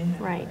issue.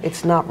 Right.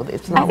 It's not.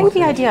 It's not. I think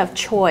the idea of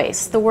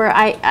choice. The word.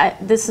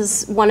 This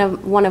is one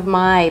of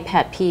my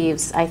pet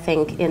peeves. I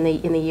think in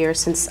the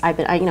years since I've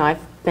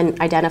been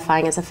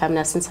identifying as a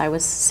feminist since I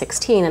was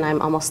 16, and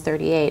I'm almost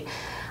 38.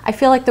 I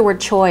feel like the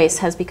word choice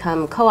has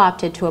become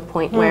co-opted to a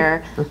point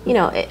where, you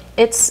know,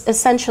 it's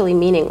essentially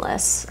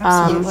meaningless.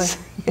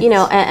 You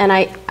know, and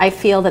I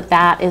feel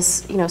that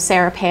is, you know,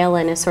 Sarah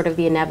Palin is sort of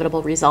the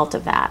inevitable result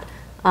of that.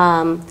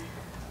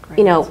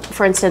 You know,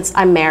 for instance,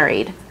 I'm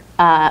married.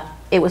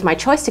 It was my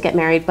choice to get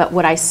married, but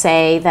would I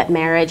say that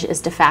marriage is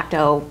de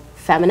facto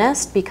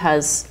feminist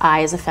because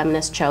I, as a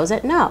feminist, chose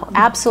it? No,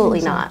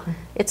 absolutely not.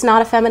 It's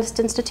not a feminist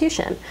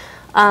institution.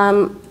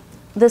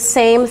 The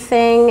same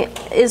thing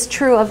is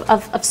true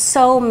of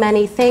so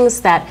many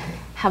things that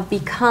have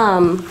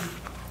become,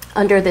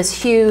 under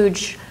this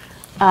huge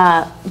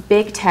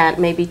big tent,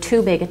 maybe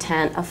too big a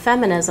tent of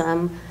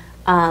feminism,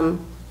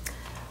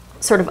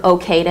 sort of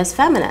okayed as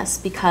feminists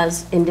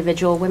because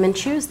individual women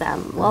choose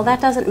them. Well, that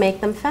doesn't make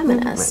them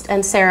feminist.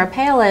 And Sarah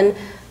Palin,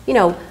 you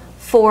know,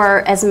 for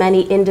as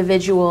many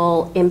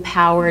individual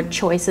empowered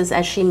choices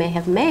as she may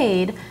have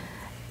made,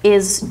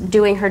 is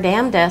doing her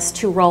damnedest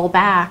to roll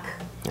back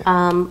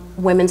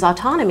women's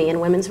autonomy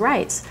and women's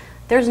rights.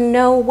 There's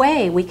no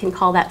way we can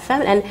call that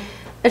feminist, and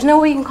there's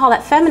no way you can call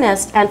that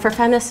feminist, and for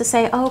feminists to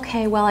say, oh,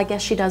 okay, well, I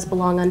guess she does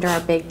belong under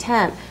our big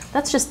tent,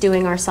 that's just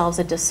doing ourselves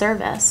a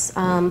disservice.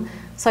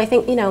 So I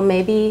think, you know,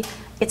 maybe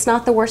it's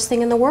not the worst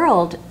thing in the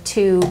world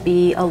to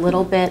be a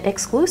little bit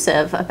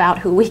exclusive about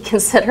who we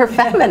consider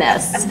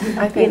feminists.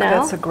 I think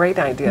that's a great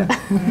idea.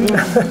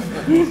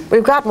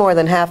 We've got more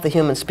than half the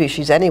human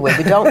species anyway.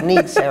 We don't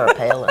need Sarah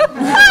Palin.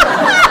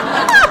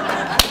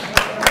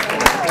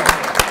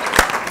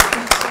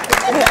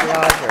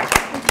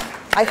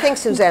 I think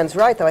Suzanne's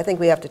right, though. I think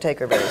we have to take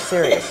her very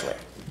seriously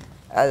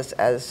as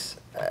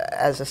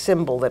a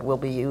symbol that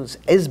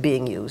is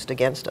being used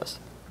against us.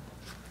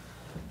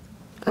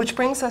 Which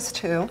brings us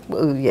to...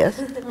 yes,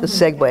 the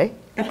segue.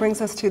 It brings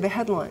us to the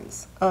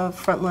headlines of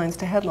Frontlines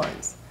to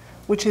Headlines,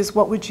 which is,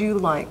 what would you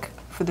like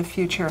for the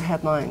future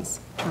headlines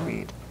to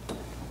read?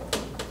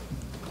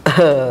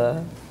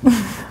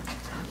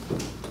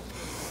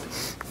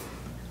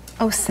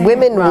 Say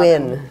women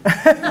win.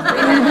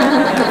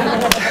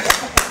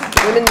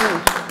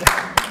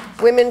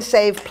 Women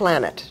save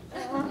planet.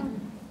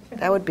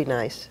 That would be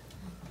nice.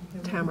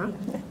 Tamera?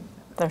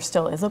 There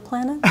still is a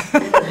planet?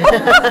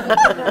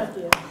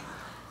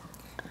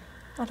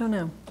 I don't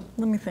know.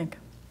 Let me think.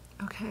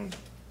 Okay.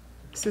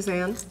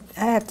 Suzanne?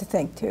 I have to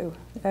think too.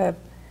 I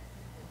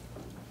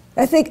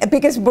think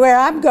because where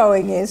I'm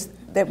going is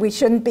that we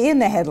shouldn't be in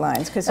the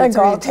headlines because it's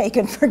all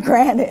taken for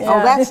granted. Yeah.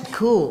 Oh, that's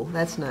cool.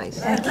 That's nice.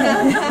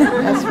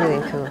 That's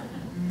really cool.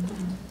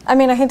 I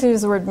mean, I hate to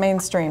use the word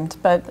mainstreamed,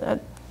 but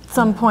at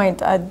some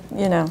point, I'd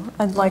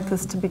like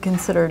this to be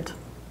considered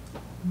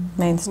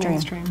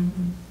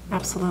mainstream.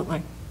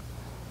 Absolutely.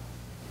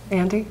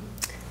 Andi?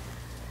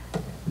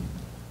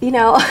 You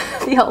know,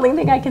 the only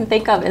thing I can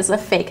think of is a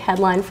fake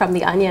headline from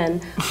The Onion,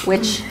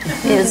 which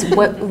is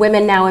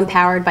women now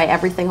empowered by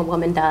everything a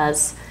woman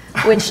does,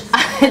 which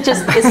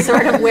just is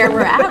sort of where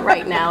we're at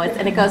right now.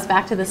 And it goes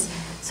back to this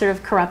sort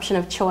of corruption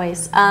of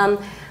choice.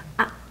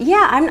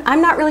 Yeah,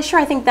 I'm not really sure.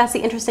 I think that's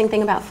the interesting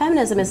thing about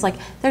feminism is like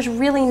there's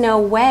really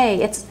no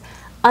way. It's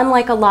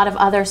unlike a lot of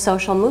other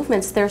social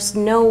movements, there's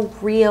no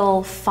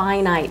real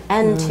finite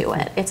end to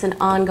it. It's an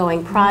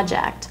ongoing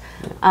project.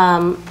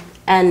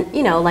 And,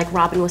 you know, like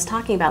Robin was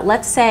talking about,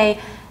 let's say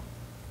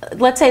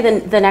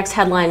the next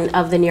headline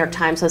of the New York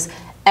Times was,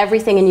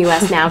 "Everything in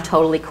U.S. now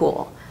totally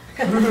cool."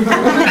 That would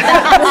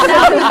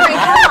be a great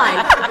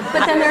headline.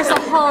 But then there's the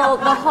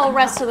whole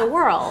rest of the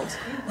world.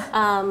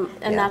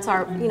 And that's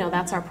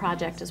our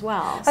project as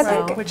well.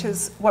 Which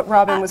is what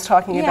Robin was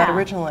talking about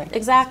originally.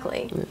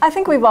 Exactly. I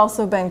think we've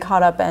also been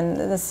caught up in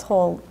this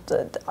whole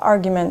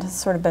argument has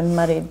sort of been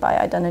muddied by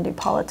identity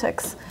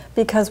politics,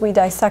 because we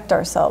dissect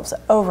ourselves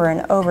over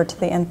and over to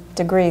the nth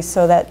degree,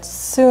 so that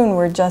soon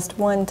we're just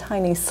one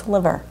tiny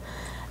sliver.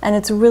 And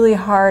it's really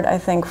hard, I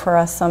think, for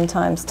us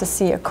sometimes to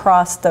see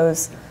across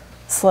those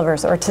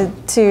slivers, or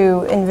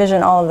to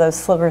envision all of those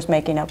slivers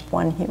making up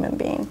one human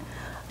being.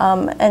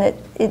 And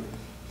it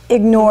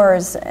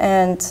ignores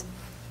and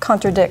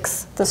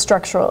contradicts the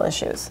structural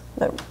issues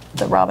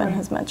that Robin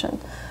has mentioned.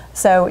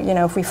 So, you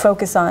know, if we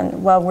focus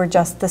on, well, we're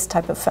just this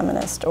type of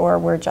feminist, or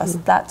we're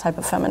just that type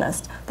of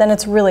feminist, then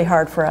it's really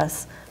hard for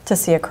us to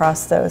see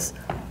across those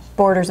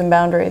borders and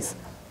boundaries,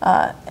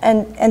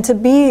 and to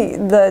be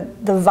the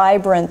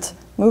vibrant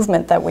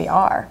movement that we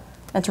are,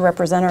 and to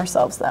represent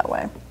ourselves that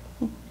way.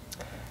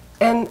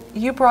 And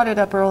you brought it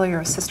up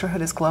earlier,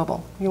 sisterhood is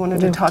global. You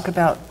wanted to talk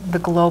about the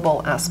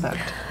global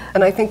aspect.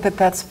 And I think that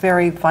that's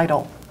very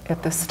vital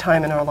at this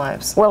time in our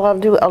lives. Well, I'll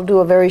do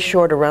a very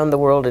short around the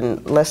world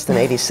in less than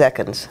 80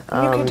 seconds.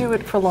 You can do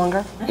it for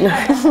longer.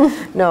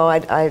 No,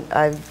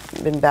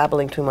 I've been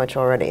babbling too much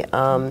already.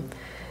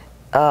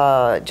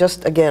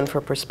 Just again,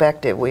 for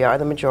perspective, we are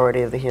the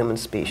majority of the human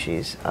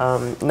species.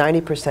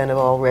 90% of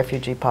all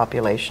refugee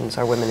populations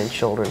are women and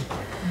children.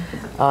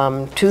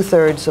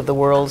 2/3 of the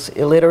world's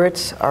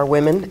illiterates are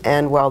women,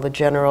 and while the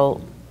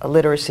general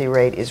literacy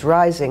rate is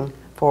rising,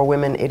 for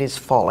women it is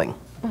falling.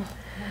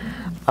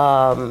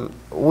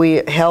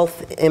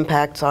 Health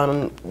impacts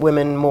on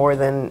women more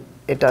than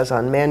it does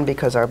on men,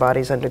 because our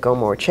bodies undergo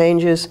more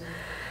changes,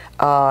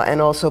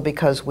 and also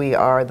because we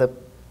are the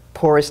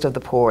poorest of the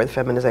poor, the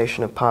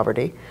feminization of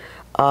poverty,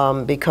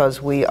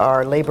 because we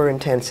are labor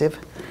intensive,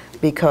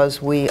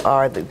 because we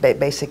are the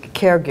basic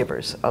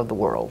caregivers of the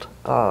world,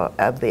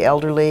 of the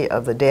elderly,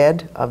 of the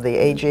dead, of the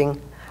aging,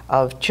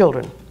 of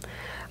children.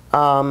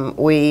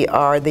 We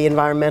are the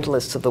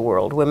environmentalists of the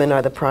world. Women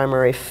are the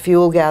primary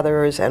fuel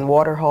gatherers and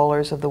water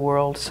haulers of the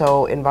world,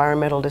 so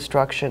environmental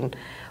destruction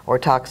or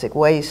toxic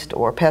waste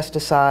or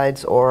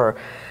pesticides or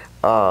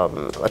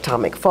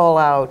atomic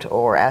fallout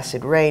or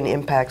acid rain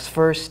impacts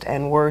first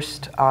and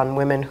worst on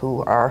women,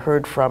 who are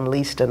heard from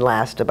least and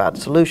last about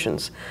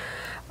solutions.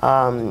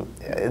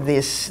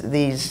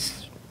 These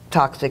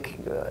toxic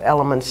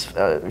elements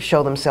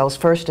show themselves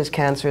first as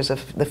cancers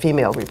of the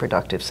female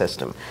reproductive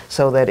system,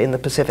 so that in the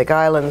Pacific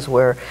Islands,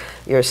 where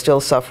you're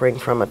still suffering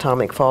from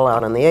atomic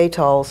fallout on the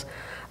atolls,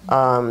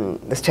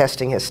 this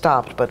testing has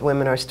stopped, but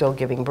women are still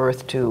giving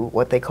birth to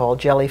what they call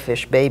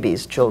jellyfish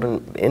babies,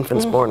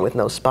 infants born with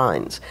no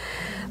spines.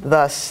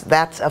 Thus,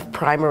 that's a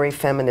primary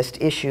feminist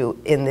issue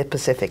in the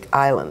Pacific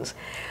Islands.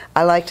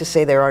 I like to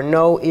say there are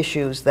no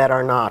issues that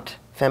are not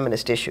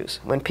feminist issues.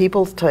 When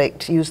people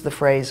use the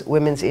phrase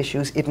women's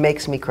issues, it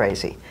makes me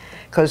crazy,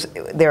 because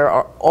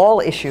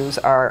all issues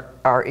are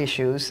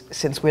issues,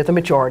 since we're the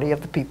majority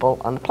of the people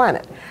on the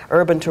planet.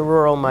 Urban to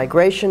rural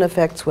migration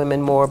affects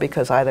women more,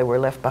 because either we're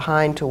left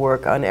behind to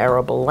work on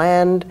arable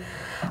land,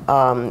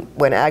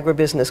 when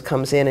agribusiness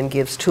comes in and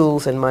gives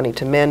tools and money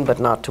to men but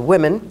not to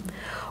women,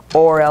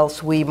 or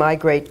else we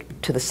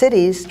migrate to the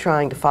cities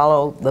trying to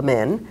follow the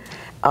men.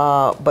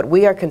 But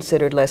we are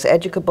considered less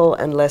educable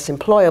and less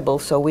employable,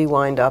 so we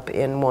wind up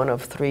in one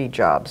of 3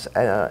 jobs,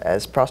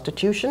 as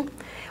prostitution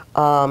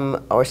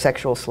or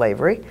sexual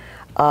slavery,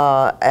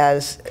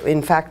 as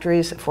in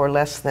factories for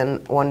less than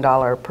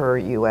 $1 per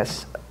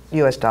US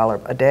dollar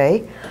a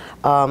day,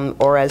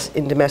 or as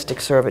in domestic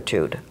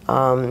servitude,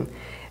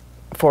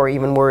 for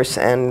even worse,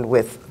 and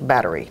with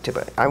battery.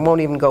 I won't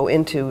even go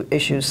into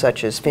issues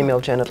such as female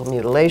genital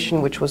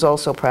mutilation, which was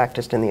also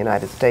practiced in the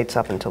United States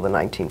up until the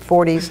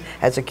 1940s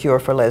as a cure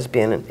for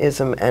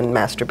lesbianism and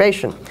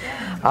masturbation.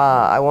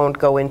 I won't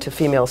go into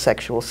female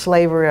sexual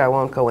slavery. I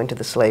won't go into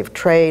the slave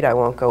trade. I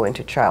won't go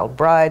into child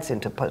brides,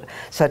 into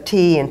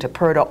sati, into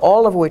purdah,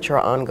 all of which are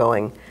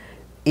ongoing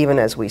even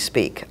as we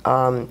speak.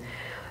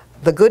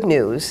 The good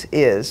news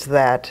is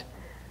that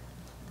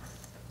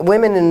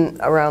women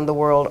around the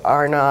world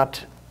are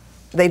not,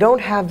 they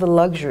don't have the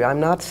luxury. I'm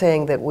not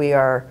saying that we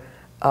are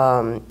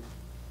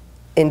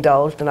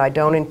indulged, and I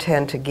don't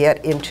intend to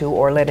get into,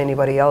 or let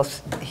anybody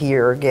else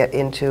here get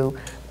into,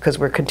 because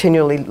we're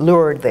continually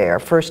lured there,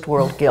 first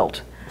world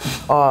guilt,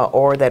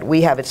 or that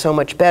we have it so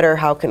much better,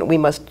 we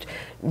must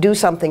do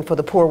something for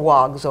the poor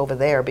wogs over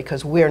there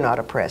because we're not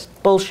oppressed.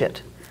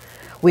 Bullshit.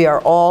 We are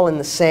all in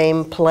the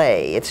same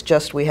play. It's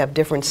just we have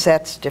different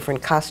sets,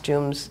 different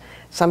costumes,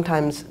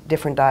 sometimes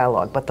different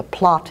dialogue, but the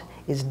plot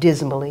is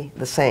dismally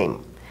the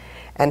same.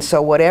 And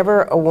so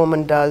whatever a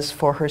woman does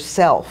for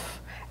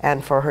herself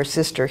and for her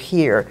sister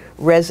here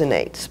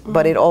resonates,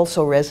 but it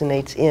also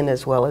resonates in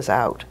as well as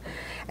out.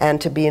 And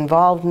to be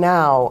involved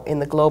now in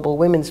the global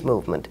women's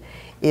movement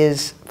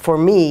is, for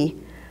me,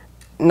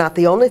 not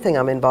the only thing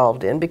I'm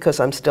involved in, because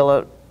I'm still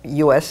a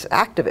U.S.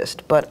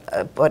 activist,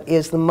 but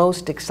is the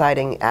most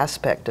exciting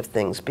aspect of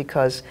things,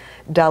 because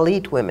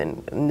Dalit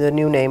women, the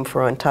new name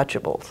for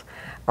untouchables,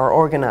 are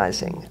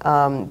organizing.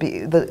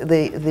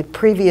 The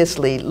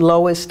previously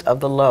lowest of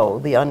the low,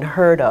 the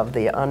unheard of,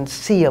 the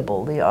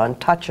unseeable, the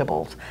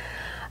untouchables,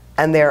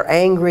 and they're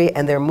angry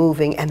and they're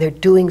moving and they're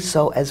doing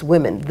so as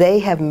women. They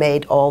have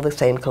made all the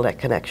same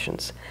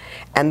connections.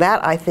 And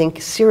that, I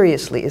think,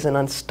 seriously is an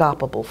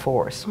unstoppable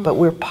force. But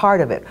we're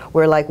part of it.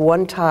 We're like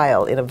one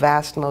tile in a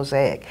vast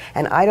mosaic.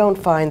 And I don't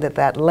find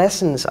that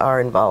lessens our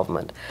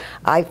involvement.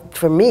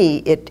 For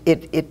me,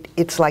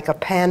 it's like a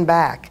pan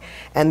back.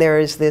 And there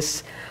is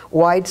this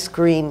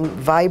widescreen,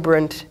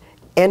 vibrant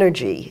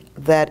energy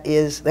that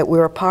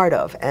we're a part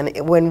of. And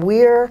when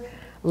we're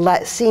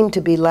seem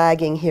to be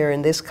lagging here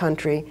in this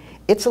country,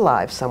 it's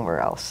alive somewhere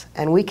else.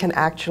 And we can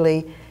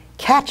actually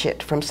catch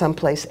it from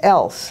someplace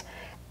else.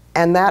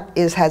 And that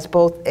has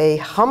both a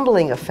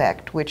humbling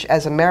effect, which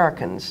as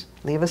Americans,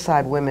 leave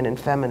aside women and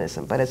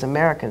feminism, but as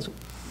Americans,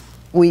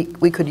 we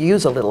could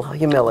use a little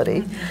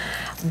humility.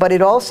 But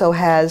it also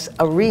has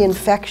a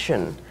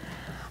reinfection,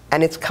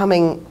 and it's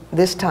coming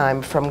this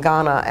time from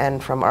Ghana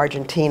and from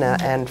Argentina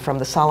and from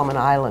the Solomon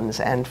Islands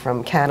and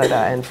from Canada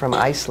and from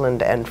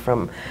Iceland and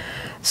from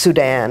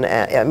Sudan.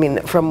 I mean,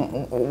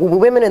 from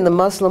women in the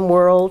Muslim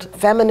world,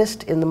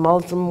 feminists in the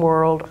Muslim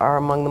world are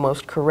among the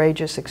most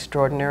courageous,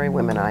 extraordinary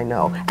women I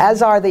know,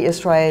 as are the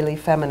Israeli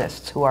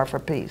feminists who are for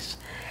peace.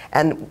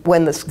 And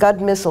when the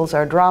Scud missiles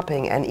are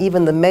dropping and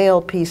even the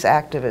male peace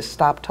activists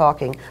stop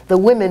talking, the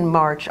women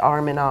march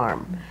arm in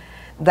arm.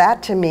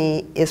 That, to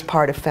me, is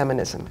part of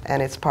feminism,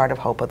 and it's part of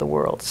Hope of the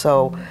World.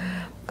 So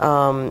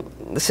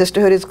the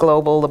Sisterhood is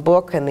global, the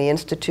book and the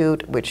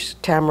Institute, which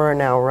Tamera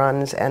now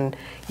runs, and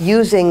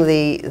using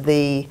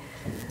the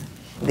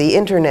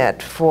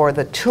internet for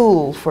the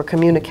tool for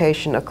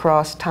communication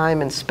across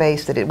time and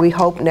space, we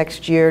hope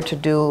next year to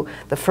do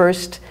the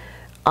first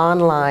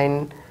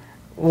online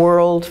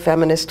World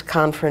Feminist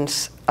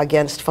Conference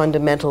against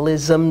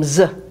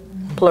fundamentalisms,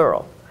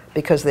 plural,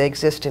 because they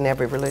exist in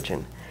every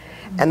religion.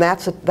 And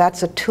that's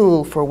a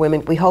tool for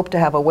women. We hope to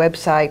have a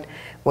website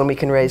when we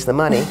can raise the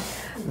money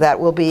that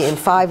will be in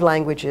 5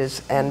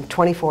 languages and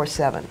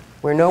 24/7.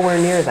 We're nowhere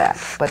near that,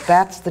 but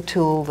that's the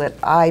tool that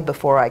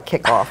before I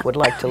kick off, would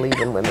like to leave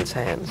in women's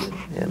hands.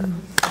 You know.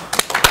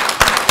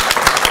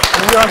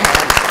 In your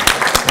hands.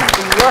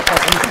 In your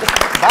hands.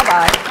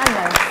 Bye-bye.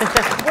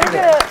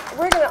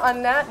 We're gonna,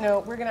 on that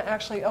note, we're gonna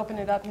actually open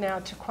it up now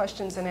to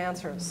questions and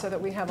answers, so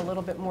that we have a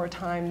little bit more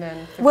time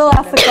than 15 We'll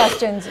ask the minutes.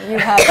 questions you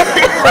have.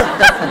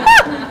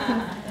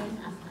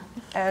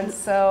 And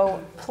so,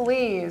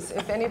 please,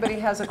 if anybody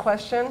has a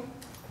question,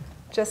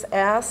 just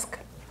ask.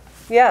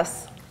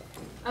 Yes.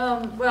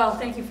 Well,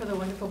 thank you for the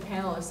wonderful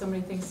panel. There's so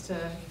many things to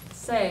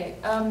say.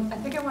 I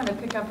think I want to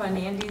pick up on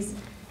Andi's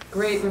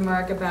great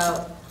remark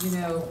about,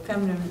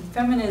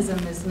 feminism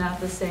is not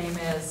the same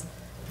as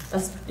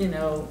a,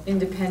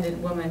 independent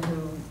woman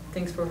who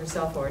thinks for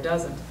herself or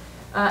doesn't.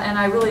 And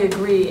I really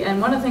agree. And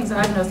one of the things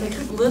I've noticed, I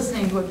keep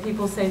listening to what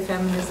people say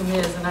feminism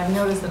is, and I've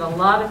noticed that a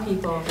lot of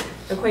people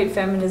equate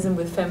feminism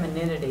with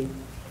femininity.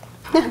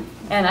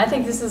 And I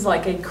think this is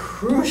like a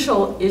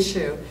crucial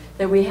issue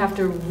that we have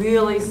to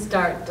really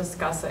start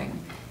discussing,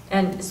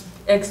 and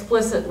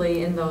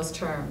explicitly in those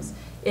terms.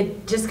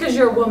 Just because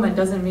you're a woman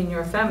doesn't mean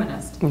you're a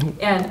feminist.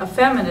 And a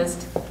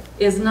feminist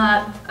is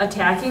not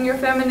attacking your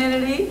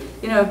femininity.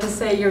 To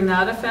say you're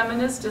not a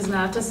feminist is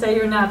not to say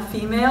you're not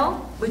female,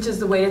 which is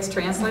the way it's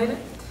translated.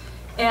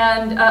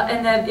 And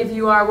that if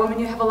you are a woman,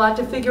 you have a lot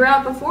to figure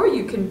out before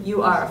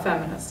you are a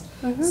feminist.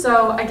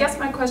 So I guess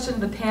my question to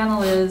the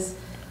panel is,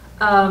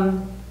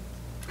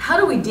 how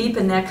do we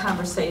deepen that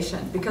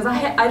conversation? Because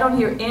I don't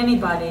hear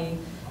anybody,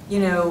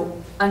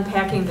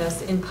 unpacking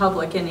this in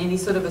public in any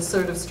sort of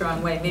assertive,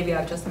 strong way. Maybe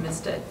I've just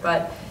missed it.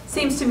 But it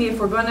seems to me if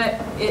we're going to,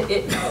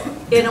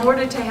 in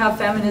order to have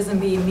feminism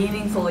be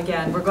meaningful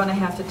again, we're going to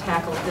have to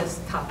tackle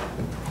this topic.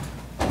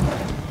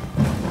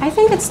 I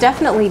think it's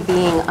definitely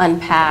being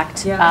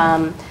unpacked.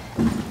 Yeah.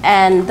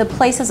 And the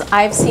places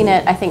I've seen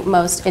it, I think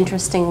most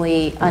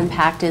interestingly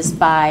unpacked is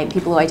by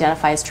people who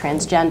identify as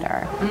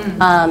transgender.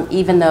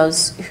 Even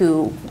those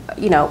who,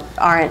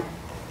 aren't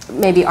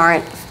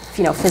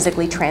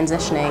physically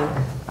transitioning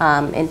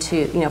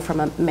into, from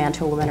a man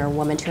to a woman or a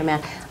woman to a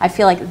man. I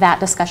feel like that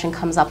discussion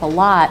comes up a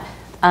lot.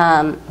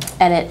 And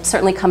it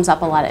certainly comes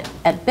up a lot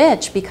at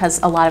Bitch, because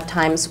a lot of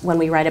times when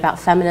we write about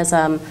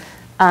feminism,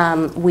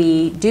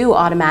 we do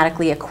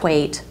automatically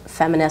equate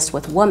feminist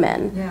with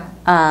woman,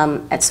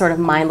 at sort of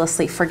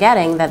mindlessly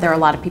forgetting that there are a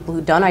lot of people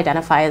who don't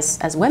identify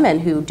as women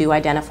who do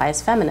identify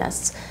as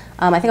feminists.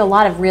 I think a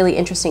lot of really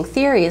interesting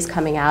theories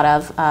coming out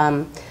of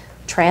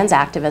trans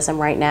activism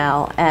right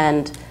now,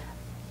 and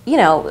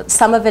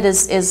some of it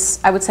is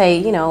I would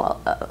say,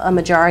 a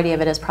majority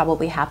of it is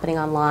probably happening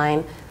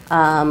online,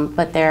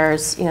 but there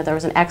was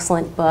an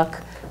excellent book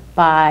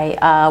by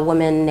a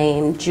woman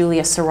named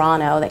Julia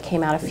Serrano that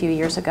came out a few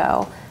years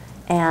ago,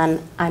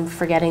 and I'm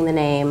forgetting the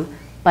name,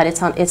 but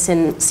it's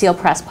in Seal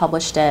Press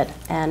published it,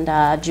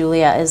 and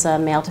Julia is a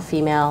male to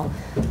female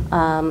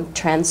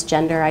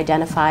transgender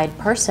identified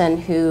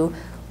person who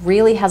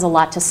really has a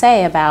lot to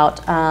say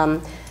about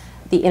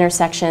the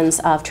intersections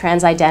of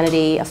trans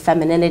identity, of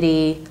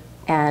femininity,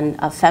 and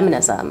of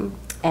feminism,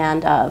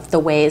 and of the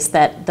ways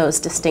that those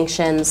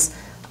distinctions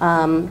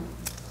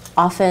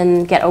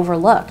often get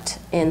overlooked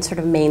in sort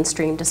of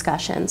mainstream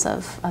discussions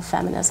of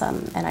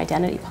feminism and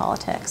identity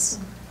politics.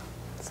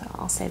 So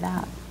I'll say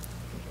that.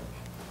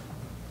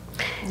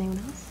 Anyone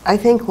else? I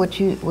think what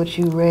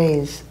you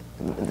raise,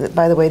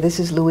 by the way, this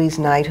is Louise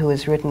Knight, who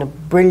has written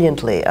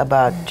brilliantly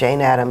about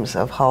Jane Addams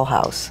of Hull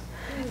House,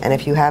 and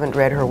if you haven't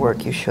read her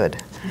work, you should.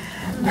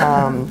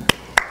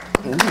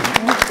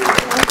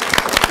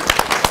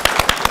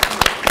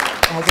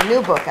 Has a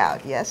new book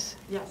out, yes?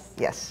 Yes.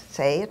 Yes.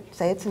 Say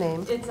its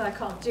name. It's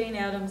called Jane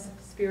Addams,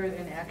 Spirit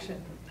in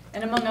Action.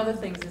 And among other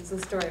things, it's the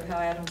story of how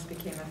Addams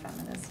became a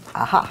feminist.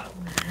 Aha.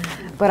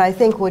 But I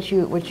think what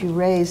you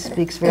raise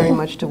speaks very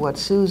much to what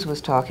Suze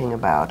was talking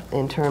about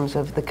in terms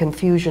of the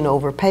confusion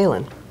over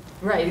Palin.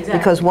 Right, exactly.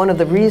 Because one of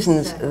the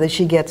reasons that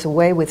she gets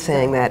away with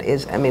saying that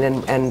is, I mean,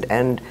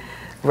 and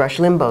Rush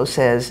Limbaugh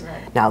says,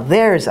 now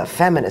there's a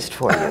feminist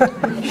for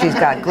you. She's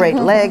got great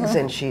legs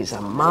and she's a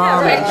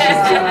mom.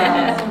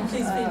 Yeah,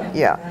 she's female.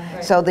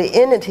 Yeah. So the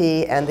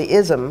inity and the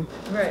ism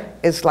Right.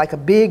 is like a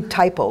big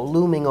typo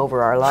looming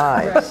over our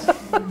lives.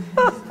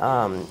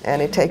 And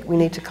we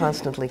need to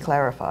constantly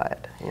clarify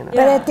it. You know?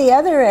 But at the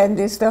other end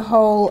is the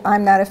whole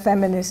I'm not a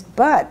feminist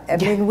but. I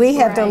mean, we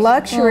have the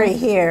luxury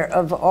here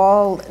of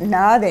all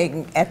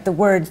nodding at the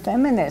word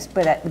feminist,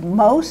 but at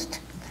most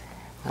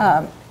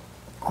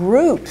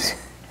groups,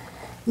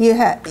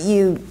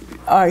 you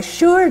are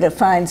sure to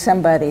find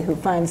somebody who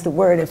finds the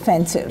word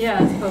offensive.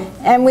 Yeah, it's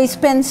both. And we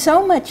spend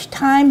so much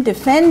time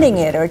defending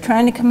it or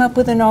trying to come up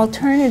with an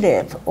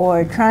alternative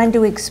or trying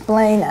to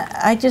explain.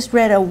 I just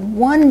read a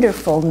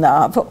wonderful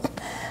novel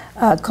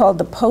called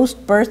The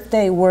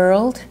Post-Birthday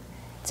World.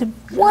 It's a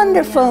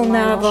wonderful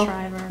novel.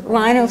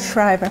 Lionel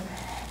Shriver.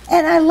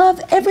 And I love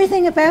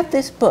everything about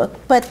this book,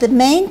 but the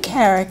main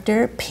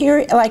character,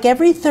 like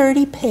every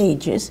 30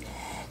 pages,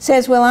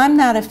 says, well, I'm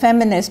not a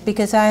feminist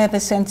because I have a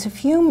sense of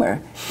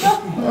humor.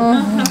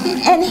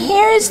 And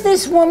here's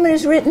this woman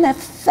who's written a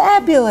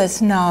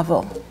fabulous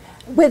novel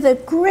with a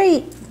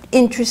great,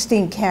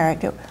 interesting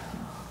character.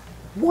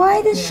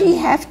 Why does she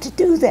have to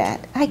do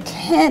that? I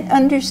can't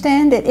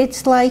understand it.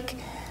 It's like,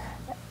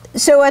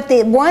 so at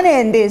the one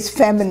end is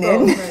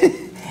feminine,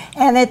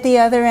 and at the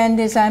other end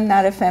is I'm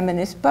not a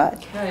feminist,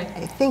 but. Right.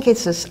 I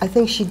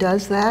think she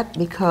does that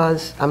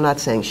because, I'm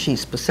not saying she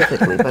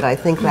specifically, but I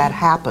think that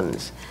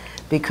happens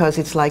because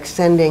it's like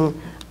sending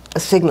a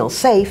signal,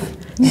 safe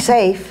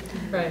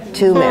Right.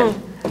 to men.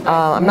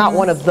 I'm not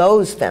one of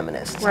those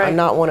feminists. Right. I'm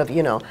not one of,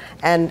 you know,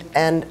 and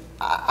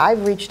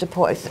I've reached a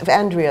point,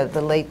 Andrea,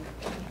 the late,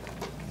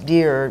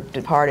 dear,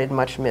 departed,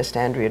 much missed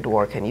Andrea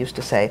Dworkin used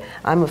to say,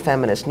 I'm a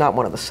feminist, not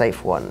one of the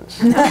safe ones.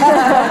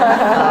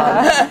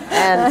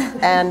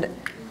 And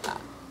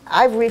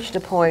I've reached a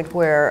point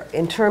where,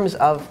 in terms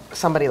of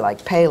somebody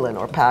like Palin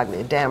or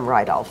Paglia, damn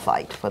right I'll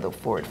fight for the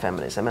word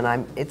feminism.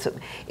 And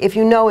if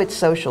you know its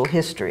social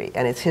history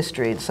and its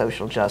history in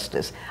social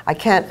justice, I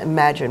can't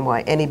imagine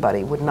why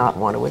anybody would not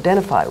want to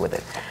identify with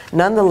it.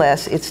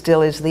 Nonetheless, it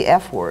still is the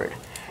F word.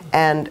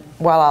 And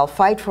while I'll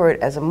fight for it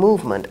as a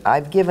movement,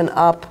 I've given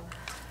up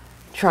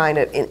trying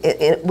to,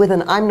 with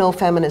an I'm no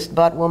feminist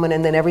but woman,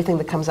 and then everything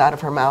that comes out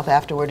of her mouth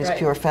afterward is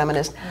pure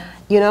feminist.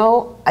 You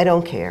know, I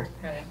don't care.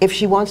 If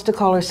she wants to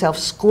call herself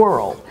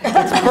Squirrel,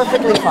 it's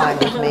perfectly fine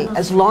with me,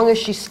 as long as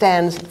she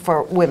stands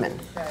for women.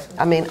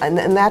 I mean,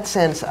 in that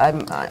sense,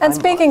 I'm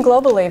speaking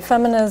globally,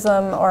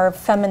 feminism or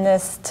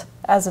feminist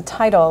as a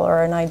title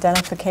or an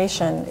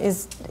identification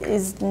is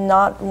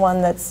not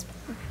one that's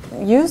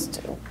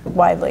used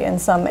widely in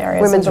some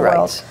areas women's of the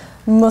rights.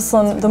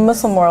 world. The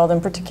Muslim world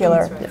in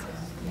particular.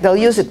 They'll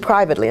use it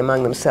privately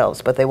among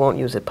themselves, but they won't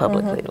use it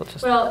publicly. It'll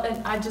just Well,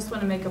 and I just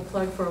want to make a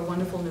plug for a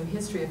wonderful new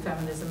history of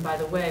feminism, by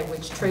the way,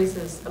 which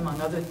traces, among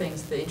other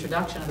things, the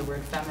introduction of the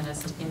word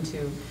feminist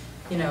into,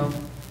 you know,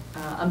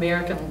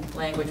 American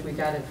language. We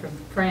got it from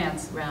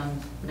France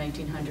around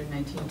 1900,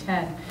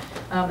 1910.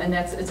 And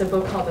it's a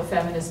book called The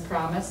Feminist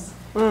Promise,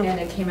 and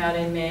it came out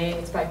in May.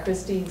 It's by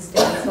Christine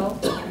Stansel,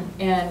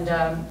 and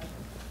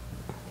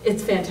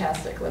it's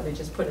fantastic, let me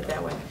just put it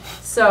that way.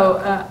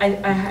 So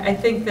I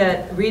think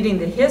that reading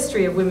the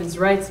history of women's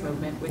rights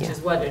movement, which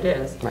is what it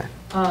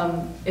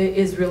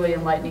is really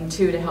enlightening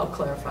too, to help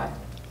clarify.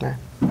 Right.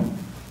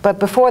 But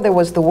before there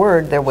was the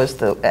word, there was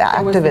the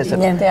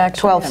activism. the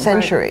action, 12th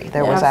century,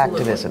 there was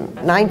Absolutely. activism.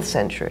 9th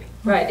century.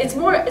 Right, it's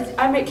more,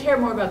 I may care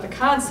more about the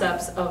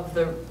concepts of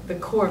the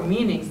core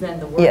meanings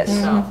than the word Yes.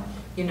 itself.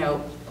 You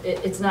know,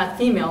 it's not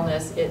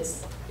femaleness,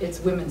 it's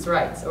women's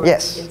rights. Or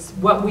Yes. it's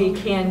what we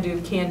can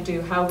do, can't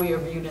do, how we are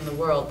viewed in the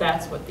world.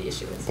 That's what the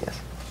issue is. Yes.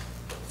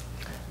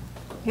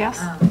 Yes?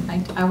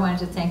 I wanted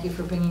to thank you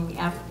for bringing the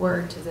F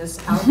word to this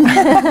out.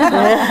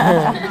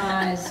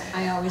 As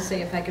I always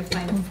say, if I could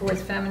find a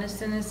fourth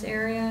feminist in this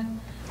area,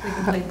 We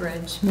can play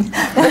bridge.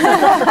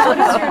 What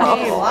is your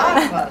name?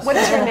 What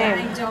is your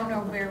name? I don't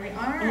know where we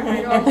are.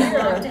 I'd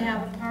love to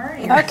have a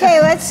party. Okay,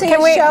 let's see a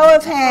show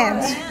of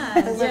hands.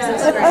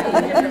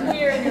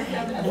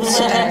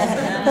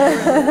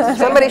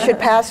 Somebody should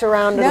pass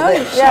around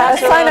a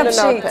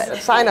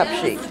sign-up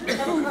sheet.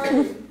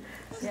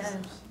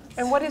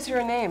 And what is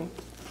your name?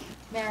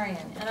 Marion,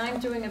 and I'm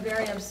doing a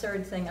very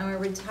absurd thing. I'm a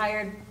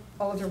retired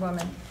older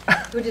woman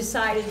who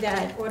decided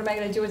that, what am I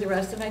going to do with the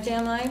rest of my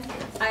damn life?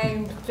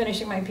 I'm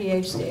finishing my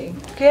PhD.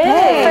 Good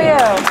for you.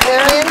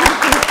 Marion?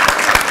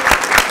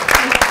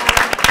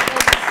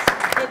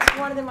 It's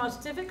one of the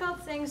most difficult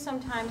things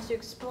sometimes to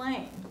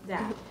explain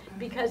that,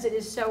 because it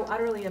is so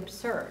utterly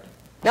absurd.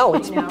 No,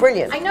 it's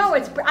brilliant. I know,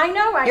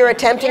 You're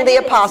attempting the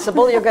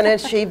impossible, you're going to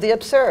achieve the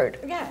absurd.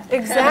 Yeah.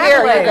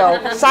 Exactly. Here you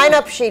go.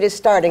 Sign-up sheet is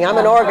starting. I'm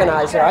an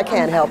organizer. I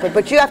can't help it.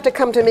 But you have to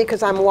come to me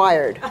because I'm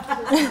wired.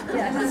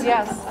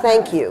 Yes.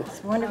 Thank you.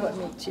 My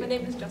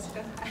name is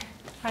Jessica.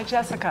 Hi,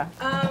 Jessica.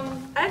 I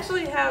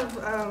actually have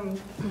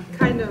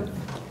kind of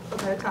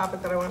a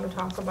topic that I want to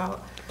talk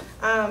about.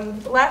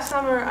 Last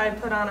summer, I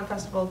put on a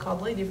festival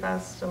called Lady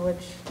Fest,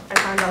 which I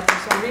found out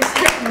through some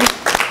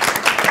research.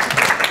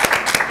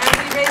 And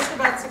we raised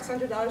about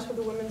 $600 for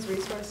the Women's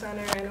Resource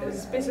Center, and it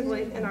was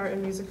basically an art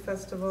and music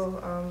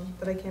festival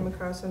that I came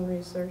across in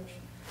research.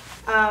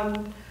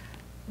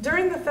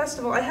 During the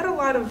festival, I had a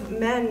lot of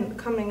men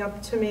coming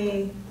up to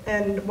me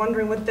and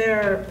wondering what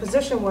their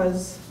position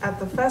was at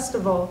the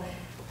festival.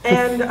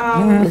 And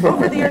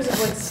over the years of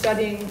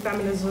studying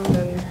feminism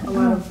and a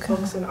lot of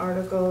books and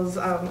articles,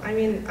 I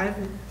mean, I've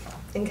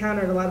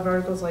encountered a lot of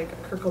articles like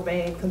Kurt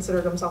Cobain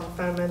considered himself a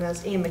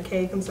feminist, Ian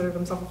McKay considered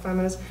himself a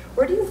feminist.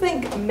 Where do you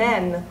think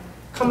men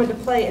come into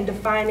play in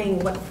defining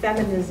what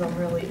feminism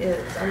really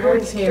is? I'm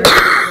always curious.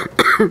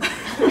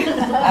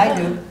 I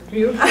do.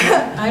 You?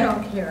 I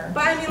don't care.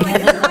 But I mean,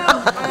 it's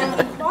about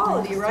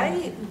equality,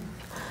 right?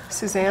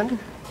 Suzanne?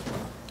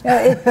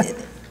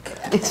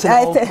 It's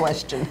an old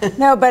question.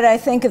 No, but I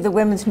think of the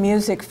Women's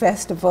Music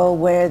Festival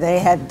where they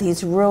had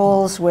these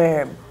rules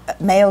where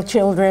male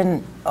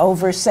children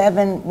over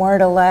 7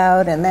 weren't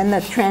allowed, and then the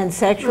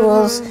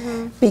transsexuals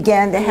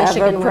began to have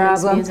Michigan a Women's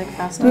problem. Music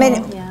Festival, I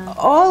mean, yeah.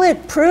 all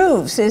it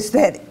proves is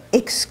that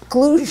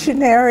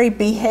exclusionary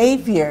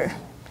behavior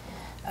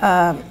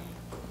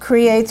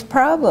creates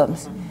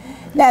problems.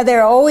 Now,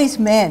 there are always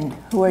men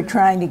who are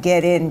trying to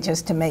get in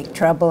just to make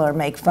trouble or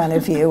make fun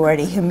of you or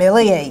to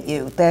humiliate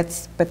you.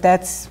 But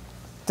that's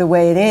the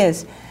way it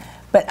is.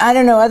 But I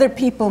don't know, other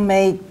people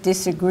may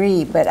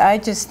disagree, but I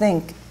just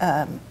think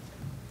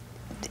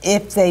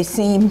if they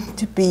seem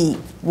to be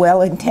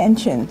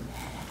well-intentioned,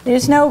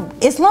 there's no,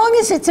 as long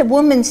as it's a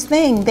woman's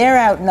thing, they're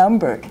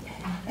outnumbered.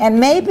 And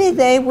maybe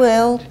they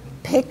will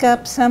pick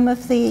up some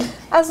of the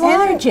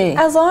energy.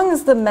 As long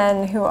as the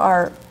men who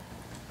are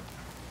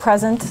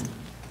present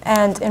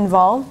and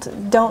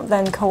involved don't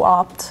then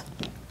co-opt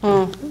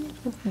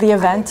the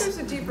event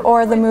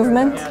or the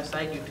movement. Yes,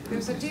 I do too.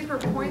 There's a deeper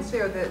point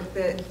there that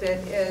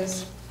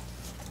is,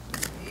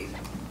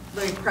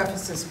 let me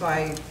preface this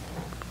by,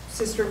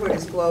 sisterhood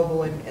is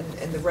global,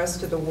 and the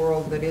rest of the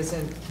world that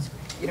isn't,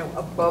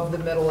 above the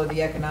middle of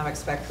the economic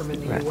spectrum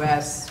in the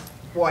U.S.,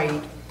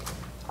 white,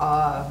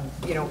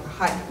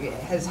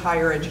 has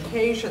higher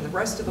education. The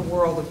rest of the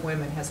world of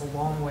women has a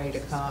long way to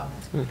come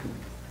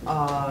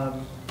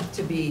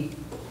to be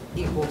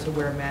equal to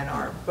where men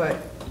are. But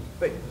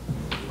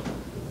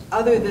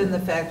other than the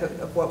fact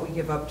of what we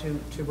give up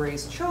to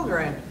raise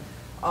children,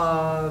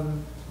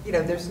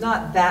 there's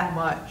not that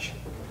much.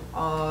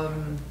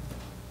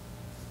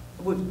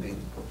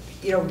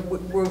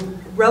 We're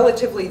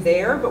relatively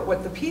there, but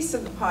what the piece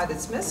of the pie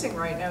that's missing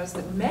right now is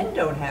that men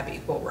don't have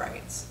equal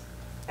rights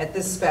at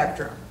this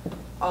spectrum.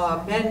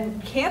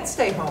 Men can't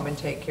stay home and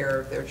take care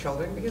of their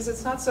children because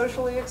it's not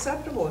socially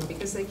acceptable, and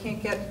because they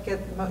can't get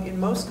in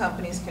most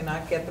companies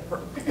cannot get the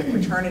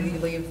paternity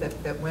leave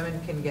that women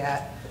can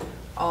get.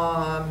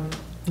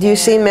 Do you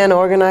see men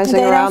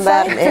organizing around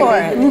that? They don't fight for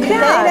it.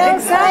 Yeah, they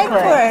don't fight for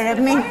it. I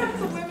mean, why aren't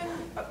the women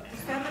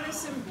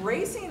feminists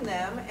embracing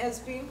them as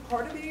being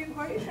part of the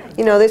equation?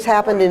 This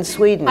happened in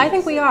Sweden. I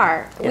think we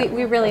are. Yeah.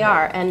 We really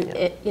are.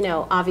 And,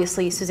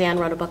 obviously Suzanne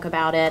wrote a book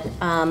about it.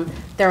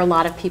 There are a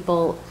lot of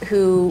people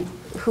who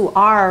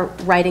are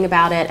writing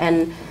about it,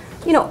 and,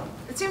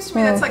 It seems to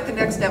me that's like the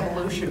next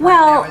evolution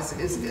well, right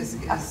now is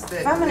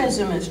that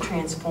feminism is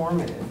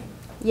transformative.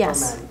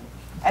 Yes. For men.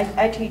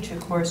 I teach a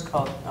course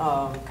called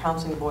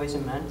Counseling Boys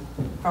and Men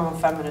from a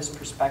feminist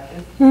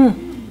perspective.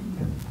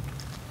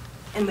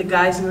 And the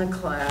guys in the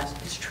class,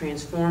 it's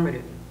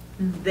transformative.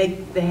 They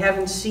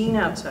haven't seen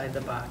outside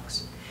the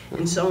box.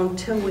 And so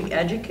until we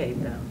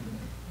educate them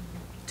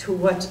to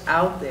what's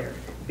out there,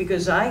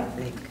 because I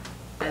think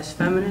as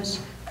feminists,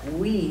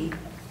 we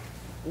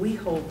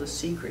hold the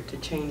secret to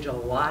change a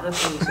lot of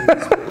things in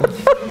this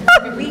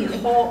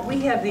world.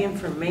 We have the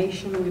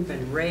information, we've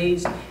been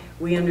raised,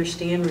 we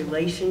understand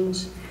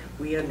relations,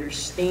 we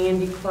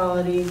understand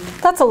equality.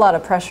 That's a lot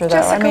of pressure, though.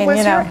 Jessica, we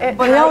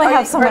only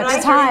have so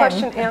much time. Your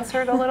question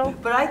answered a little?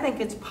 But I think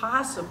it's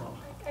possible.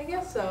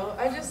 guess so.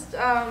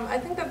 I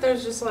think that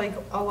there's just like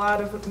a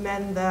lot of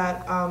men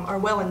that are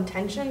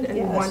well-intentioned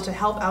and want to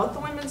help out the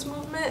women's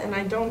movement, and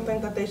I don't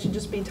think that they should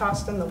just be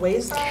tossed on the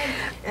wayside.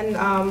 And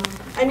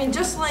I mean,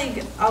 just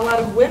like a lot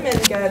of women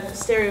get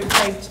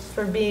stereotyped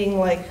for being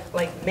like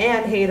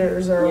man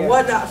haters or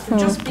whatnot, for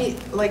just be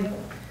like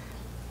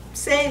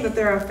saying that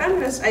they're a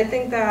feminist. I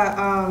think that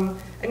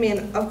I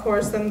mean, of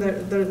course, then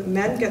the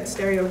men get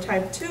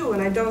stereotyped too,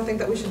 and I don't think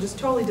that we should just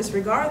totally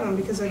disregard them,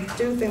 because I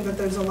do think that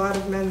there's a lot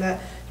of men that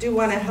do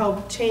want to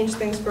help change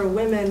things for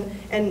women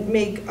and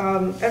make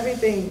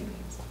everything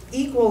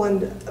equal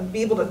and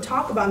be able to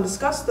talk about and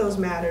discuss those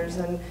matters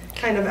and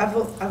kind of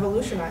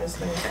evolutionize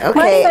things.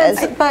 Okay,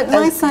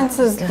 my sense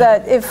is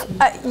that if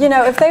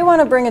if they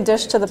want to bring a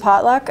dish to the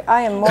potluck,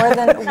 I am more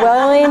than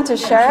willing to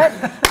share it,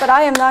 but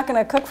I am not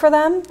going to cook for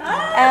them,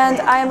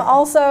 and I am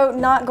also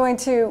not going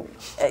to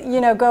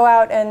go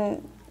out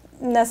and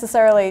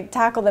necessarily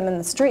tackle them in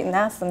the street and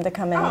ask them to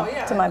come in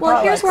to my potluck.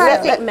 Well, here's where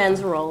I think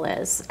men's role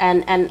is,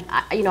 and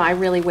I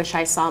really wish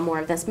I saw more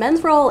of this.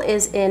 Men's role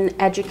is in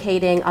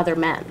educating other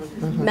men.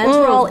 Men's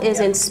role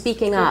is in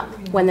speaking up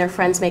when their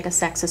friends make a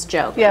sexist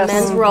joke.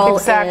 Men's role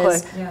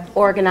is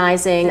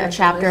organizing a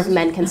chapter of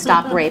Men Can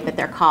Stop Rape at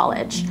their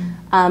college.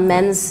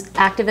 Men's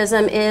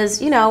activism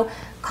is,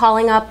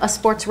 calling up a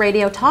sports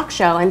radio talk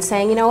show and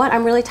saying, you know what,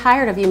 I'm really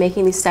tired of you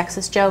making these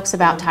sexist jokes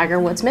about Tiger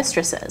Woods'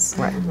 mistresses.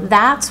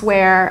 That's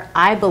where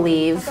I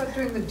believe. How about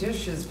doing the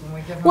dishes when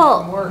we get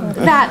home from work?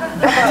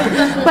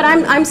 But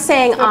I'm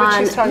saying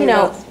on,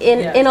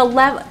 in a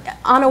level,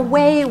 on a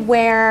way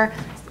where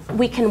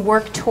we can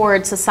work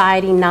towards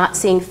society not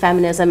seeing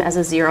feminism as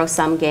a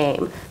zero-sum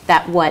game,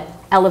 that what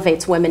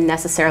elevates women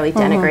necessarily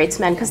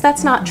denigrates men, because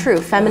that's not true.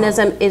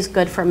 Feminism is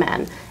good for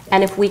men.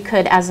 And if we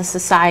could, as a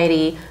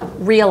society,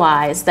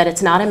 realize that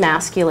it's not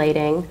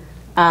emasculating,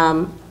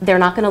 they're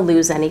not going to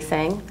lose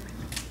anything.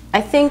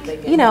 I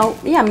think,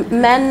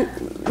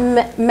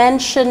 men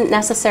shouldn't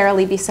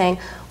necessarily be saying,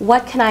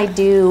 what can I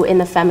do in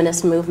the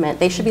feminist movement?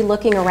 They should be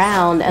looking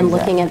around and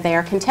looking at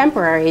their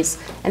contemporaries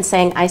and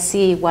saying, I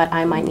see what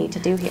I might need to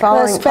do here.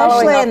 Well,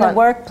 especially in the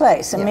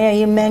workplace. Amir,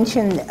 you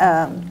mentioned,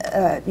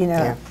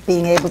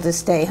 being able to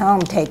stay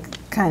home,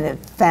 take kind of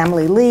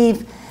family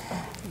leave.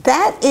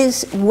 That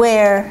is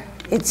where,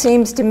 it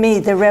seems to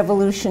me, the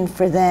revolution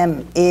for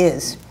them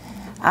is.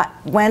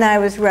 When I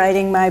was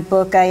writing my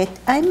book, I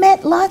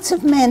met lots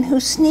of men who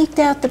sneaked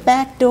out the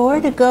back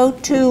door to go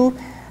to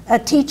a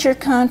teacher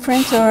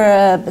conference or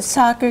a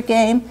soccer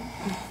game.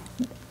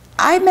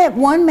 I met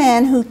one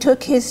man who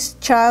took his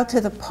child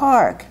to the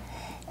park,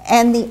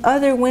 and the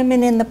other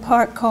women in the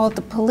park called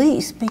the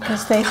police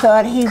because they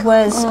thought he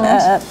was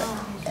a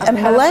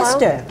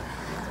molester.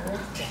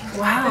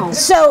 Wow.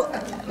 So,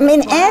 I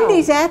mean,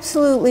 Andi's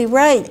absolutely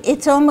right.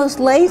 It's almost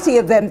lazy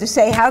of them to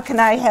say, how can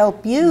I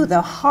help you?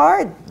 The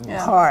hard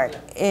part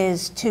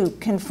is to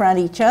confront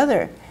each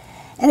other.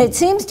 And it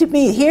seems to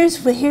me,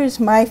 here's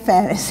my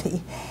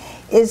fantasy,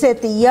 is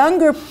that the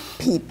younger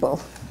people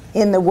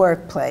in the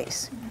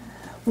workplace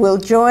will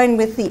join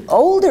with the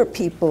older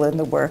people in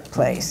the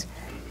workplace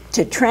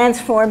to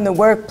transform the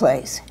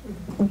workplace.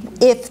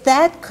 If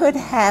that could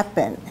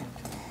happen,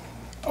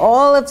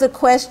 all of the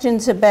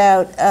questions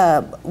about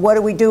what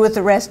do we do with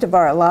the rest of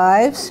our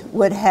lives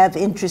would have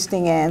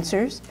interesting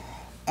answers,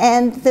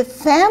 and the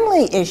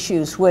family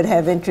issues would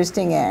have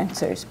interesting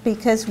answers,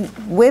 because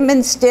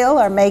women still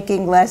are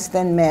making less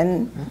than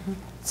men,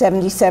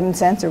 77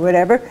 cents or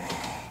whatever,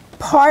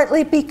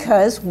 partly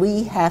because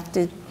we have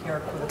to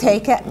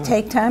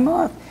take time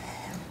off.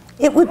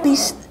 It would be,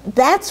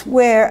 that's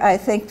where I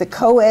think the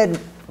co-ed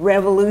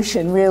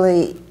revolution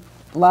really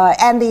lies,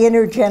 and the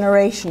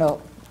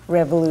intergenerational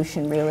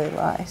revolution really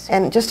lies.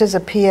 And just as a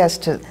PS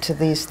to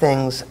these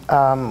things,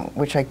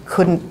 which I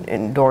couldn't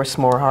endorse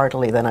more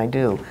heartily than I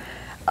do,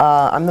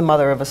 I'm the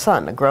mother of a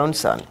son, a grown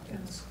son,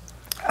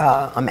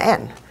 a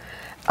man.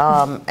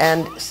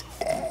 And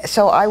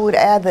so I would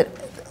add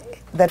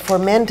that for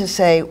men to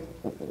say,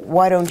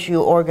 why don't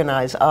you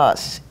organize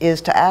us,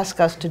 is to ask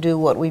us to do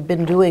what we've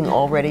been doing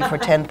already for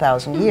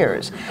 10,000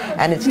 years.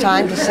 And it's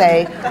time to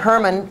say,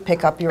 Herman,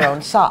 pick up your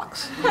own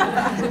socks.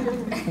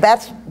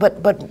 But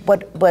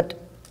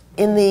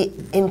in the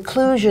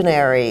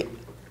inclusionary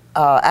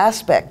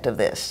aspect of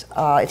this,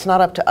 it's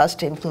not up to us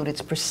to include.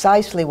 It's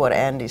precisely what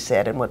Andi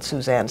said and what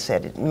Suzanne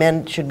said.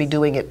 Men should be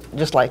doing it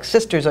just like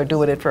sisters are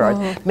doing it for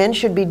us. Men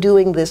should be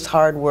doing this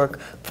hard work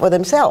for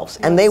themselves,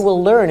 and they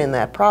will learn in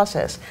that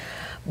process.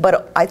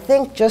 But I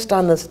think just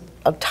on this,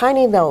 a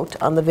tiny note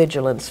on the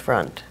vigilance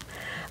front,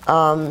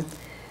 and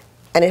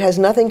it has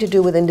nothing to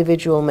do with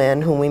individual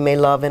men whom we may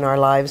love in our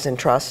lives and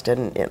trust,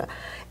 and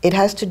it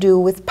has to do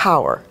with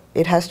power.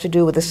 It has to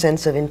do with a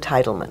sense of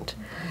entitlement.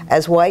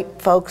 As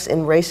white folks in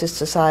racist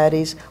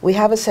societies, we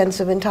have a sense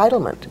of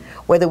entitlement.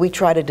 Whether we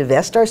try to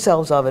divest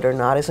ourselves of it or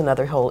not is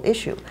another whole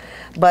issue.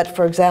 But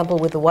for example,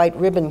 with the White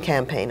Ribbon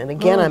Campaign, and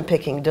again I'm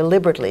picking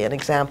deliberately an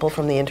example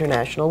from the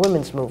international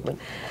women's movement.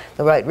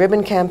 The White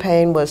Ribbon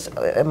Campaign was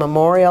a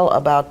memorial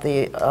about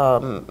the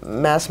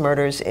mass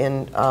murders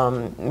in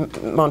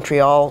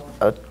Montreal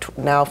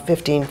now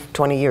 15,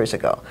 20 years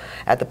ago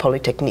at the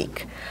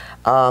Polytechnique.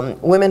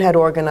 Women had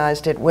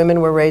organized it.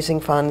 Women were raising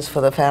funds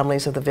for the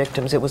families of the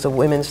victims. It was a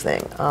women's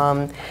thing.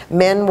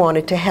 Men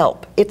wanted to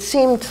help. It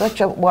seemed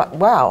such a,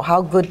 wow,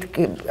 how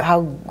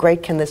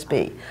great can this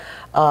be?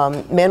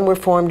 Men were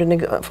formed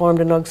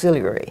an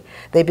auxiliary.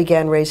 They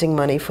began raising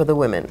money for the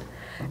women.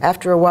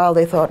 After a while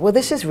they thought, well,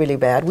 this is really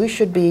bad. We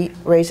should be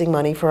raising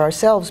money for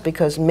ourselves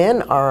because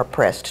men are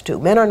oppressed too.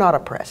 Men are not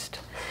oppressed.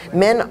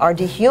 Men are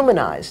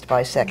dehumanized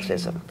by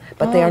sexism,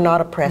 but they are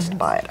not oppressed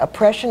by it.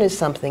 Oppression is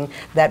something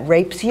that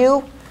rapes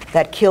you,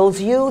 that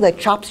kills you, that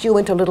chops you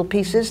into little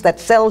pieces,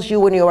 that sells you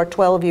when you are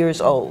 12 years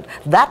old.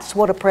 That's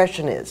what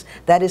oppression is.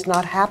 That is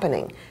not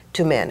happening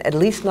to men, at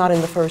least not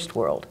in the first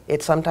world.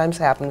 It sometimes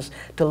happens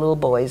to little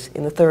boys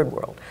in the third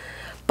world.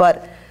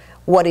 But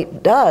what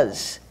it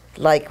does,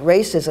 like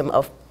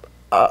racism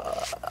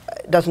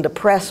doesn't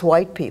oppress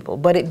white people,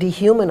 but it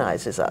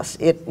dehumanizes us.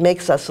 It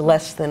makes us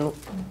less than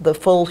the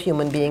full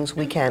human beings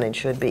we can and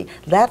should be.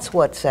 That's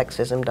what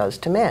sexism does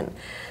to men.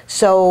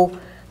 So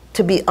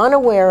to be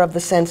unaware of the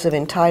sense of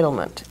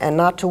entitlement and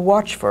not to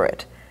watch for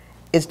it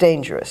is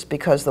dangerous,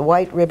 because the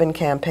White Ribbon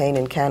Campaign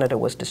in Canada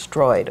was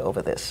destroyed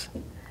over this.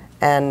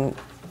 And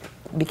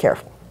be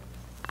careful.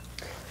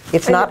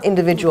 It's not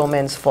individual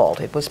men's fault,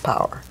 it was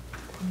power.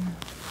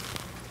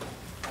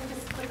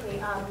 Just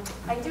quickly,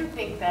 I do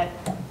think that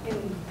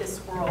in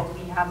this world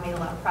we have made a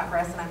lot of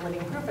progress, and I'm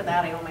living proof of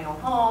that. I own my own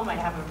home, I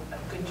have a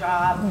good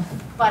job,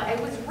 but I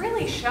was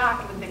really